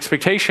designed with the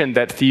expectation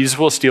that thieves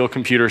will steal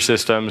computer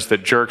systems,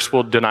 that jerks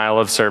will denial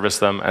of service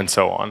them, and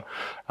so on.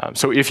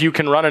 So if you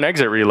can run an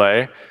exit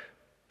relay,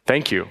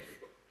 thank you.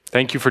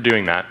 Thank you for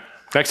doing that.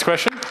 Next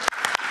question?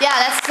 Yeah,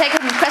 let's take a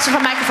question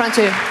from microphone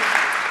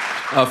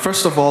 2.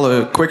 First of all,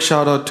 a quick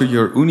shout out to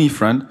your uni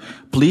friend.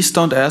 Please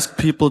don't ask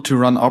people to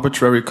run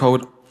arbitrary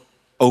code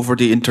over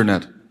the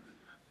internet.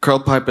 Curl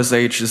pipe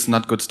SH is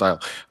not good style.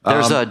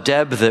 There's a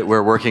Deb that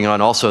we're working on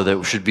also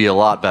that should be a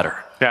lot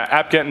better. Yeah,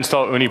 apt-get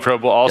install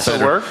uniprobe will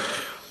also work.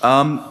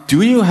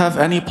 Do you have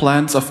any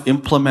plans of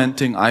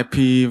implementing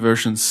IP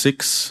version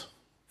 6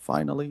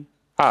 finally?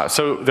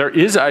 So there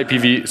is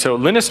IPv. So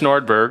Linus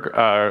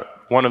Nordberg,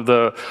 one of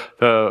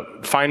the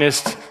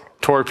finest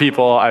Tor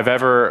people I've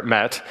ever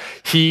met,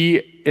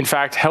 he in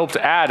fact helped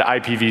add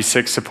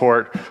IPv6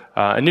 support,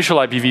 initial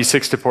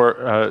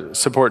IPv6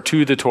 support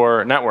to the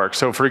Tor network.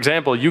 So for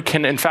example, you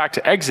can in fact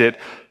exit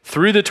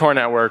through the Tor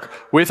network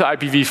with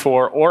IPv4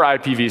 or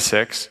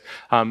IPv6.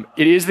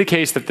 It is the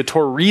case that the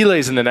Tor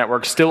relays in the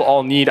network still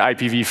all need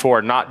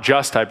IPv4, not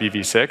just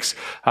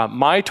IPv6.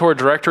 My Tor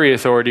directory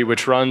authority,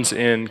 which runs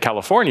in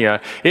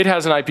California, it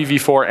has an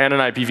IPv4 and an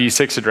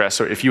IPv6 address.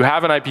 So if you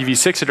have an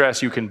IPv6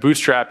 address, you can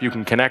bootstrap, you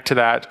can connect to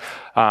that.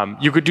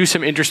 You could do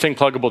some interesting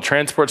pluggable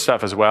transport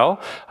stuff as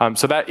well.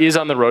 So that is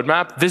on the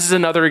roadmap. This is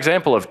another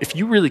example of, if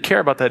you really care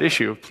about that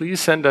issue, please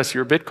send us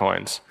your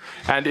Bitcoins.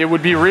 And it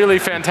would be really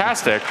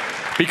fantastic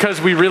because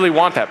we really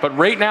want that. But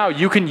right now,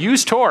 you can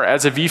use Tor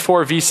as a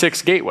v4,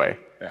 v6 gateway.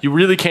 Yeah. You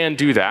really can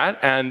do that,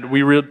 and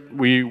we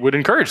would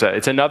encourage that.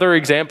 It's another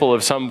example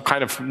of some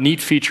kind of neat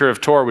feature of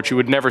Tor which you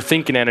would never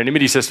think an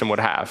anonymity system would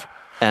have.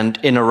 And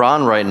in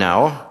Iran right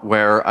now,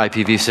 where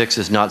IPv6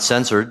 is not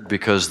censored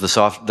because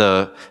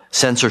the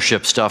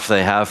censorship stuff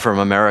they have from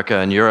America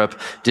and Europe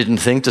didn't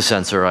think to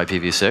censor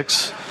IPv6.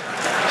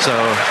 So,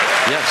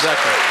 yes.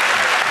 Exactly.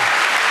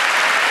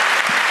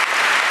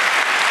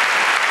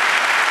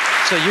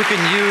 So you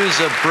can use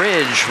a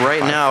bridge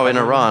right now in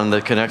Iran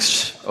that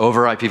connects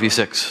over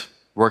IPv6.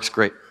 Works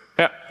great.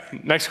 Yeah.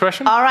 Next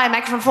question. All right,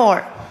 microphone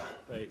 4.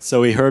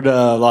 So we heard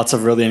lots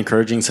of really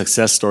encouraging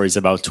success stories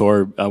about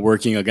Tor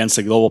working against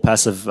a global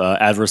passive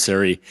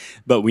adversary,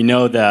 but we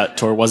know that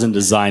Tor wasn't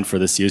designed for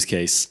this use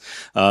case.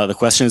 The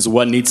question is,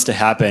 what needs to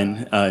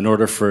happen in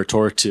order for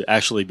Tor to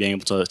actually be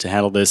able to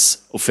handle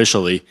this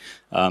officially?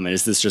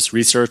 Is this just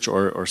research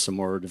or some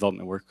more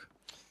development work?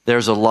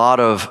 There's a lot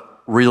of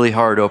really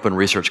hard open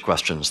research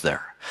questions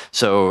there.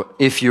 So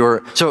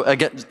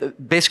again,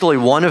 basically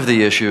one of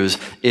the issues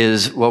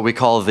is what we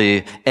call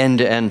the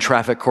end-to-end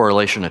traffic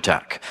correlation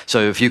attack.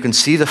 So if you can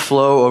see the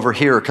flow over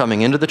here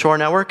coming into the Tor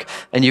network,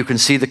 and you can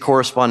see the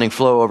corresponding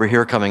flow over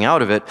here coming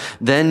out of it,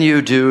 then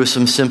you do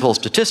some simple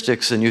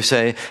statistics and you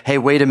say, hey,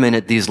 wait a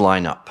minute, these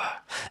line up.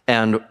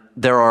 And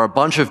there are a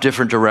bunch of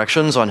different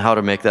directions on how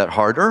to make that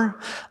harder.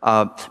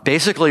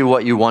 Basically,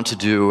 what you want to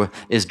do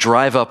is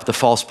drive up the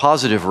false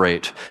positive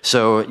rate.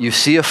 So you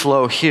see a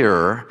flow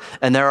here,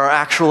 and there are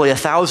actually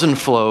 1,000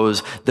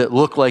 flows that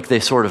look like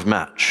they sort of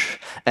match.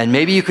 And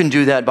maybe you can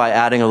do that by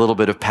adding a little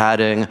bit of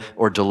padding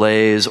or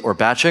delays or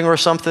batching or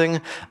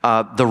something.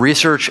 The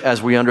research,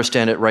 as we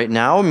understand it right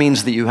now,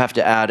 means that you have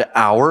to add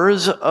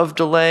hours of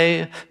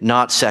delay,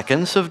 not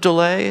seconds of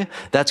delay.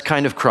 That's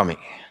kind of crummy.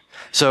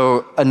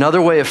 So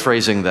another way of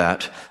phrasing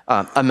that,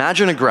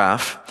 imagine a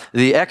graph.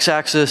 The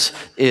x-axis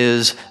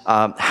is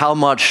how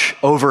much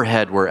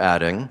overhead we're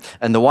adding,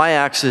 and the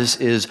y-axis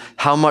is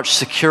how much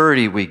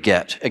security we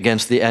get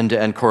against the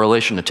end-to-end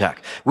correlation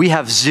attack. We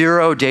have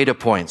 0 data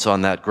points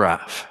on that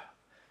graph.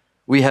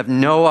 We have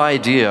no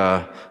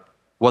idea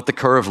what the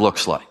curve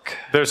looks like.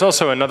 There's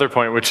also another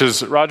point, which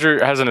is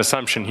Roger has an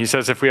assumption. He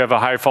says if we have a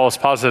high false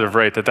positive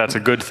rate, that's a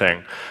good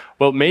thing.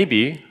 Well,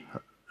 maybe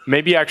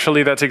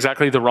actually that's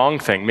exactly the wrong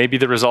thing. Maybe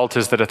the result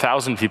is that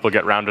 1,000 people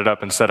get rounded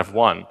up instead of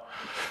 1.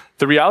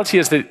 The reality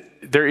is that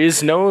there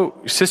is no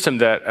system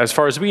that, as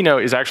far as we know,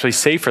 is actually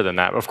safer than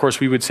that. Of course,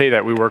 we would say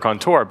that we work on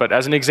Tor, but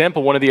as an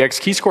example, one of the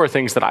X-keyscore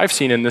things that I've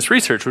seen in this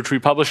research, which we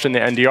published in the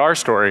NDR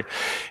story,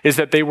 is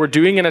that they were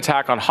doing an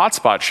attack on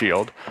Hotspot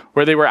Shield,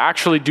 where they were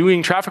actually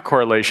doing traffic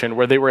correlation,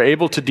 where they were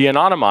able to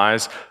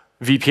de-anonymize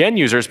VPN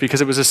users because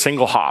it was a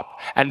single hop.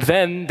 And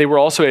then they were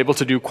also able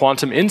to do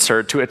quantum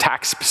insert to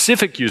attack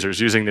specific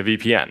users using the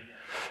VPN.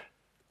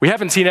 We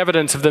haven't seen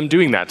evidence of them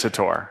doing that to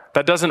Tor.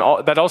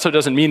 That also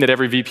doesn't mean that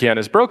every VPN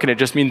is broken. It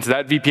just means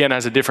that VPN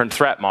has a different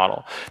threat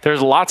model.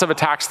 There's lots of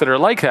attacks that are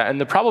like that,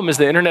 and the problem is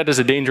the internet is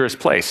a dangerous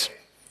place.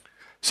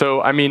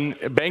 So, I mean,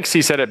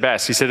 Banksy said it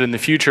best. He said in the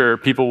future,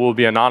 people will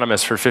be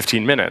anonymous for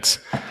 15 minutes.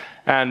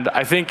 And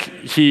I think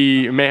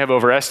he may have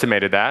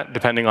overestimated that,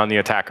 depending on the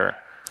attacker.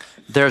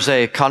 There's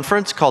a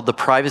conference called the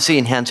Privacy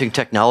Enhancing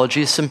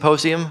Technologies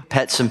Symposium,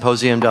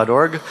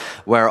 petsymposium.org,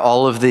 where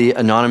all of the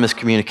anonymous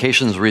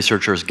communications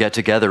researchers get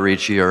together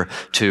each year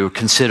to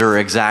consider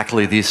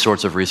exactly these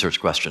sorts of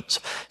research questions.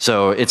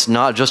 So it's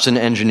not just an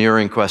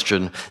engineering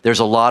question. There's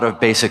a lot of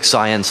basic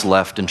science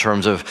left in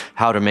terms of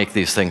how to make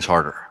these things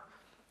harder.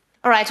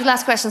 All right, 2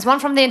 last questions. One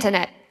from the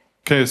internet.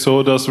 Okay,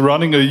 so does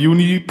running a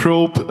uni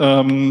probe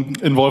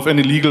involve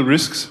any legal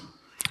risks?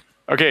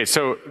 Okay,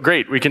 so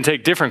great. We can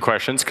take different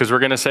questions because we're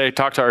going to say,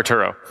 talk to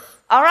Arturo.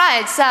 All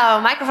right, so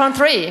microphone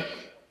 3.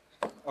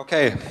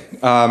 Okay,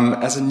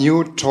 as a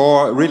new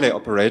Tor relay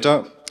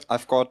operator,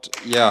 I've got,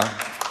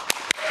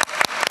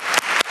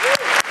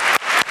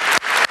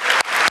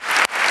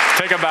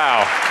 Take a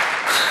bow.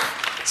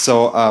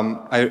 So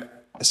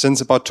since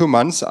about 2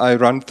 months, I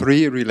run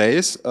 3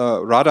 relays,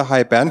 rather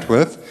high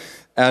bandwidth.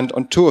 And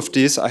on 2 of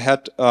these, I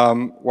had,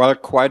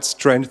 quite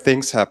strange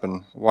things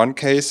happen. One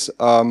case,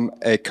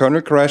 a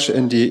kernel crash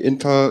in the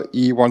Intel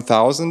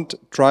E1000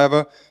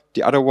 driver.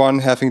 The other one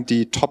having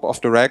the top of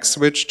the rack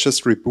switch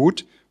just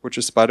reboot, which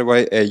is, by the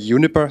way, a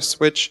Juniper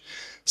switch.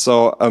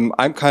 So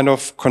I'm kind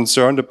of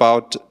concerned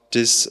about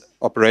this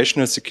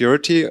operational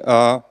security.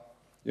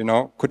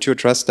 Could you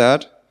address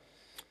that?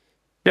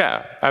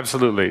 Yeah,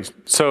 absolutely.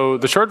 So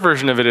the short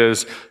version of it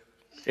is,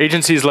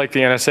 agencies like the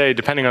NSA,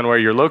 depending on where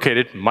you're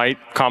located, might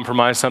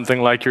compromise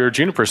something like your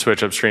Juniper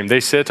switch upstream. They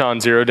sit on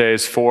 0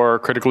 days for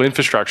critical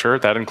infrastructure.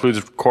 That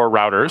includes core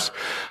routers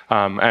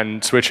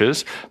and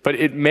switches. But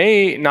it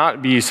may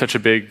not be such a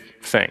big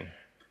thing.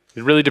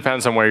 It really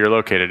depends on where you're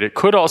located. It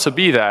could also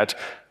be that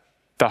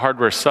the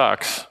hardware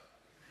sucks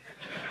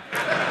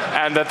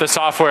and that the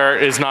software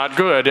is not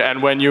good.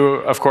 And when you,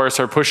 of course,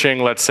 are pushing,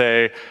 let's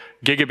say,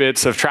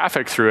 gigabits of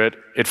traffic through it,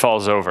 it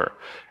falls over.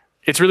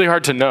 It's really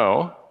hard to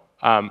know.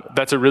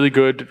 That's a really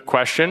good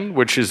question,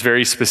 which is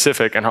very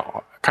specific and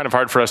kind of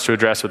hard for us to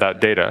address without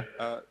data.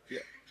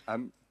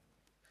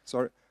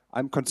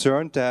 I'm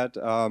concerned that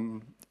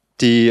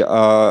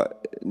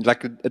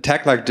like an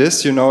attack like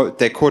this,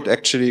 they could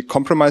actually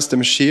compromise the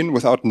machine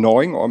without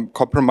knowing, or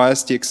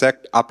compromise the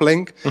exact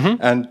uplink,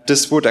 and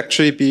this would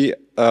actually be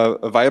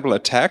a viable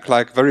attack,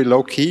 like very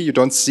low key. You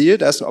don't see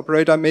it as an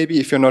operator,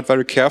 maybe, if you're not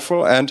very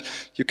careful, and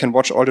you can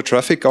watch all the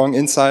traffic going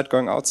inside,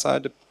 going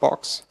outside the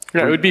box.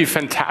 Yeah, it would be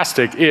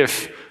fantastic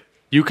if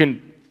you can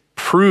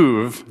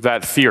prove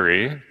that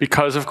theory,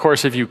 because, of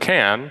course, if you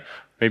can,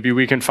 maybe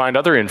we can find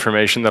other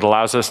information that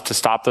allows us to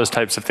stop those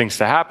types of things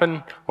to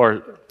happen,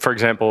 or, for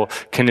example,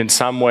 can in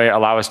some way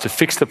allow us to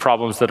fix the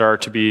problems that are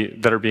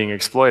being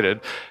exploited.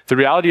 The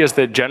reality is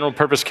that general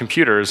purpose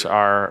computers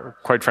are,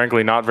 quite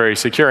frankly, not very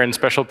secure, and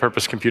special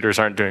purpose computers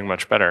aren't doing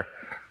much better.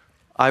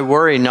 I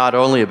worry not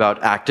only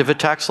about active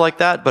attacks like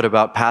that, but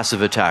about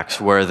passive attacks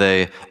where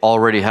they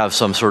already have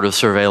some sort of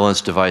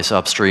surveillance device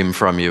upstream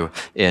from you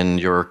in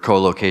your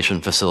co-location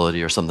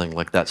facility or something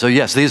like that. So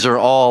yes, these are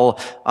all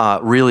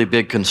really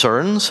big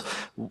concerns.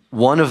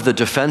 One of the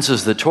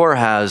defenses that Tor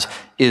has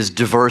is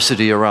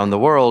diversity around the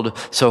world,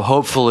 so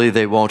hopefully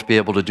they won't be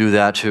able to do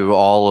that to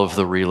all of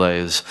the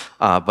relays.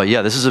 But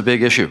yeah, this is a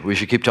big issue. We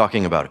should keep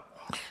talking about it.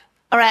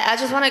 All right, I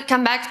just want to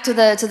come back to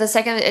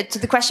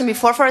the question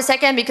before for a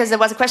second, because there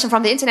was a question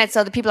from the internet,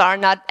 so the people are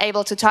not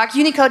able to talk.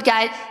 Unicode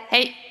guy,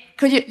 hey,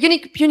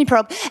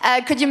 Uniprobe,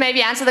 could you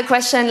maybe answer the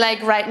question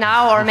like right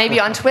now, or maybe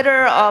on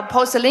Twitter, or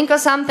post a link or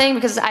something?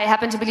 Because I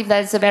happen to believe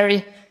that it's a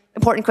very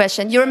important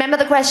question. You remember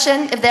the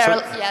question? If there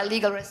are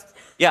legal risks.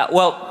 Yeah,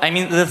 well, I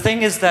mean, the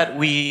thing is that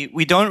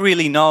we don't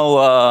really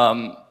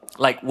know.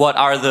 Like, what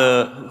are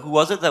who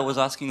was it that was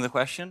asking the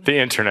question? The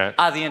internet.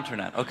 Ah, the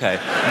internet. Okay,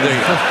 there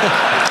you go.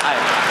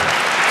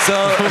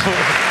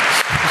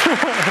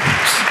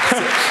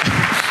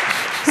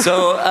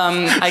 So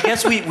I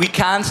guess we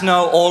can't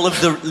know all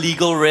of the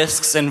legal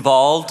risks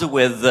involved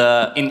with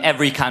in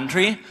every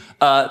country.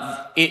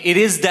 It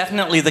is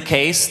definitely the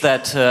case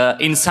that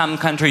in some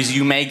countries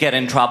you may get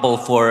in trouble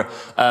for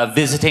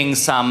visiting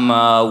some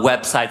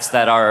websites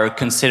that are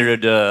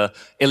considered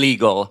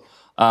illegal.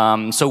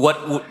 So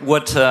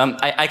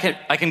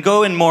I can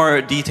go in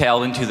more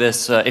detail into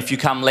this if you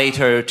come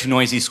later to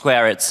Noisy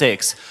Square at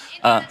 6.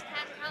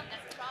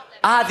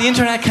 The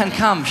internet can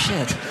come.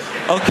 Shit.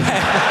 Okay.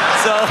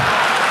 So.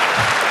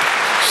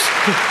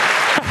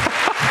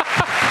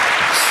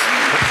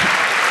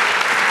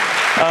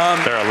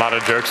 There are a lot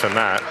of jokes in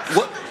that.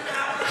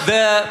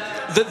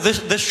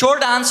 the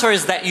short answer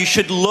is that you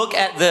should look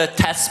at the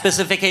test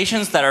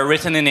specifications that are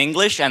written in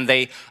English, and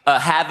they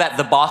have at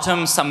the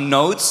bottom some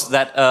notes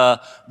that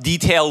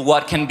detail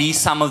what can be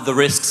some of the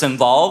risks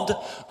involved.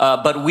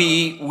 But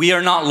we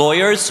are not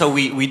lawyers, so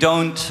we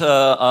don't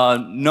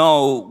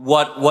know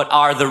what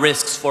are the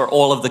risks for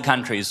all of the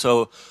countries.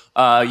 So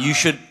you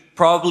should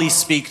probably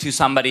speak to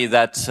somebody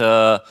that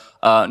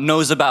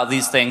knows about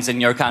these things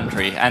in your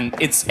country. And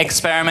it's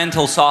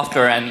experimental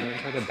software, and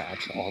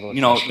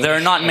there are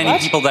not many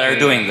people that are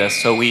doing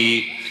this, so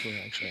we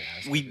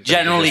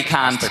generally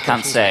can't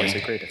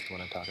say.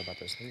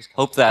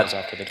 Hope that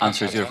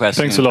answers your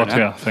question. Thanks a lot.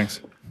 Yeah,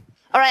 thanks.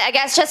 All right, I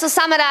guess just to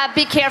sum it up,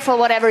 be careful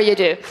whatever you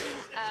do.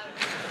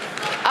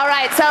 All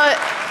right, so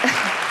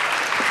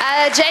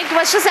Jake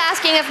was just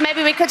asking if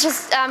maybe we could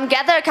just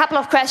gather a couple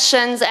of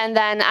questions and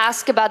then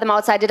ask about them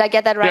outside. Did I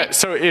get that right? Yeah,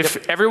 so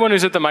if everyone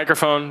who's at the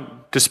microphone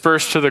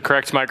disperse to the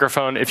correct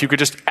microphone, if you could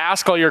just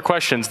ask all your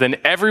questions, then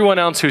everyone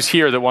else who's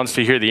here that wants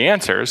to hear the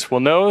answers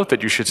will know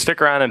that you should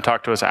stick around and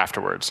talk to us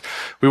afterwards.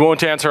 We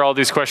won't answer all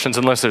these questions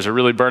unless there's a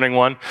really burning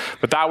one,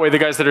 but that way the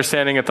guys that are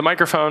standing at the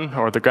microphone,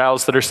 or the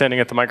gals that are standing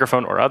at the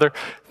microphone or other,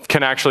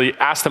 can actually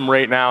ask them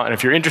right now. And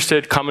if you're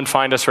interested, come and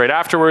find us right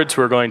afterwards.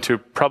 We're going to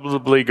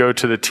probably go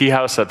to the tea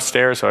house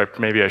upstairs, so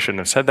maybe I shouldn't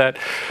have said that.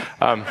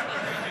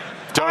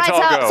 All right,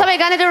 so we're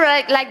going to do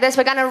like this.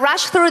 We're going to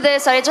rush through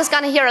this. So you're just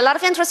going to hear a lot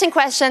of interesting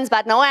questions,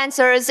 but no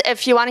answers.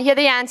 If you want to hear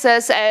the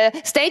answers,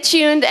 stay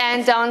tuned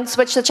and don't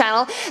switch the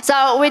channel.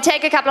 So we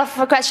take a couple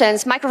of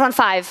questions. Microphone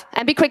 5,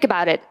 and be quick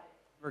about it.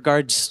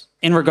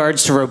 In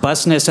regards to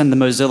robustness and the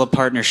Mozilla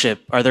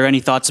partnership, are there any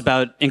thoughts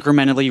about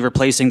incrementally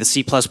replacing the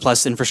C++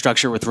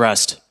 infrastructure with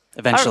Rust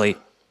eventually?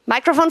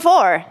 Microphone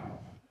 4.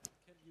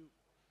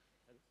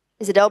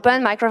 Is it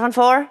open? Microphone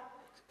 4.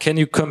 Can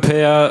you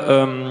compare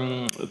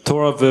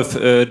Tor with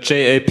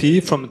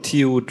JAP from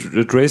TU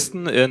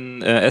Dresden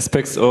in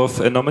aspects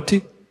of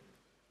anonymity?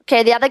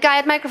 Okay, the other guy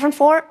at microphone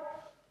 4.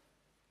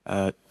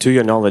 To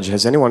your knowledge,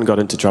 has anyone got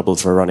into trouble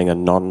for running a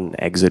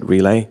non-exit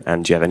relay?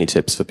 And do you have any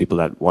tips for people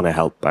that want to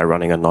help by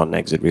running a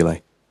non-exit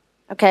relay?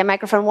 Okay,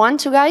 microphone 1,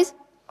 2 guys.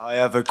 I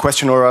have a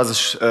question or a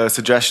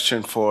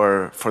suggestion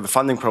for the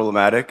funding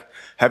problematic.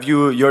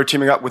 You're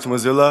teaming up with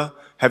Mozilla.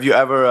 Have you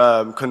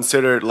ever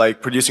considered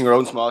like producing your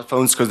own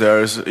smartphones? Because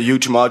there's a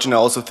huge margin. I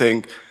also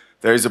think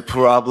there is a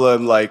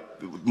problem like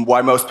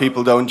why most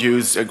people don't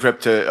use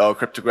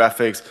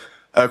cryptography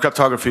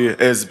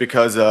is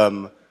because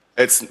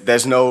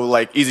there's no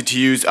like easy to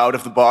use out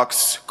of the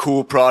box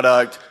cool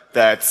product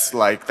that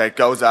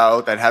goes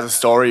out that has a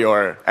story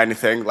or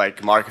anything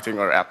like marketing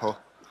or Apple.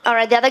 All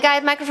right, the other guy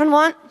at microphone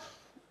 1.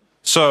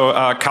 So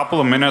a couple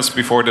of minutes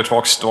before the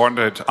talk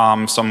started,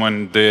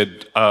 someone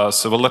did a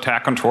civil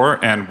attack on Tor,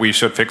 and we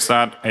should fix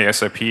that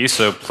ASAP.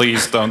 So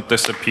please don't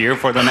disappear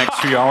for the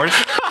next few hours.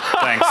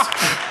 Thanks.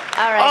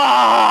 All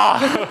right.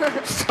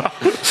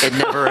 It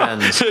never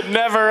ends. It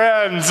never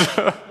ends.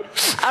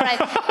 All right.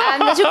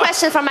 The 2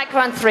 questions from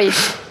microphone 3.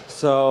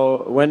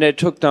 So when they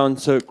took down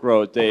Silk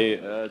Road, they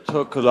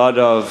took a lot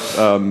of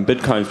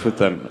bitcoins with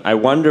them. I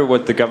wonder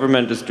what the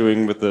government is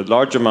doing with the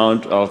large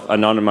amount of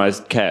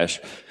anonymized cash.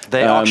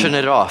 They auction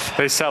it off.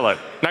 They sell it.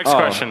 Next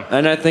question.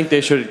 And I think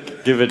they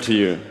should give it to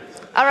you.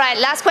 All right,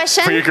 last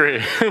question. We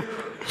agree.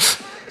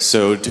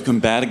 So to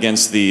combat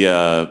against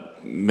the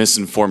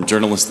misinformed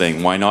journalist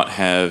thing, why not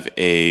have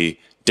a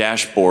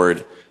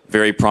dashboard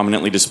very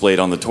prominently displayed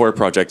on the Tor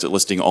project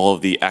listing all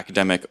of the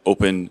academic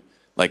open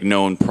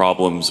known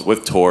problems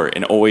with Tor,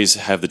 and always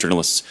have the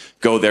journalists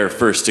go there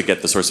first to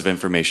get the source of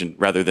information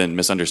rather than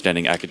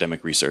misunderstanding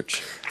academic research.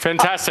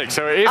 Fantastic.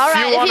 So if All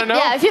right, you want to know...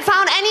 Yeah, if you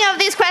found any of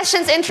these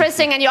questions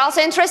interesting and you're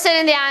also interested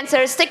in the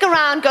answers, stick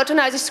around, go to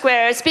Noisy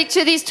Square, speak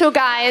to these 2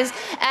 guys,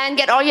 and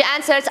get all your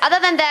answers. Other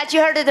than that, you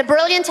heard it a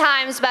billion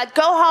times, but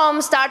go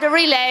home, start a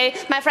relay.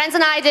 My friends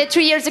and I did 2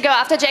 years ago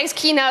after Jake's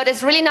keynote.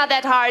 It's really not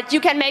that hard.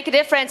 You can make a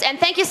difference. And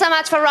thank you so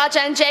much for Roger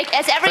and Jake,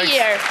 as every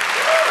year.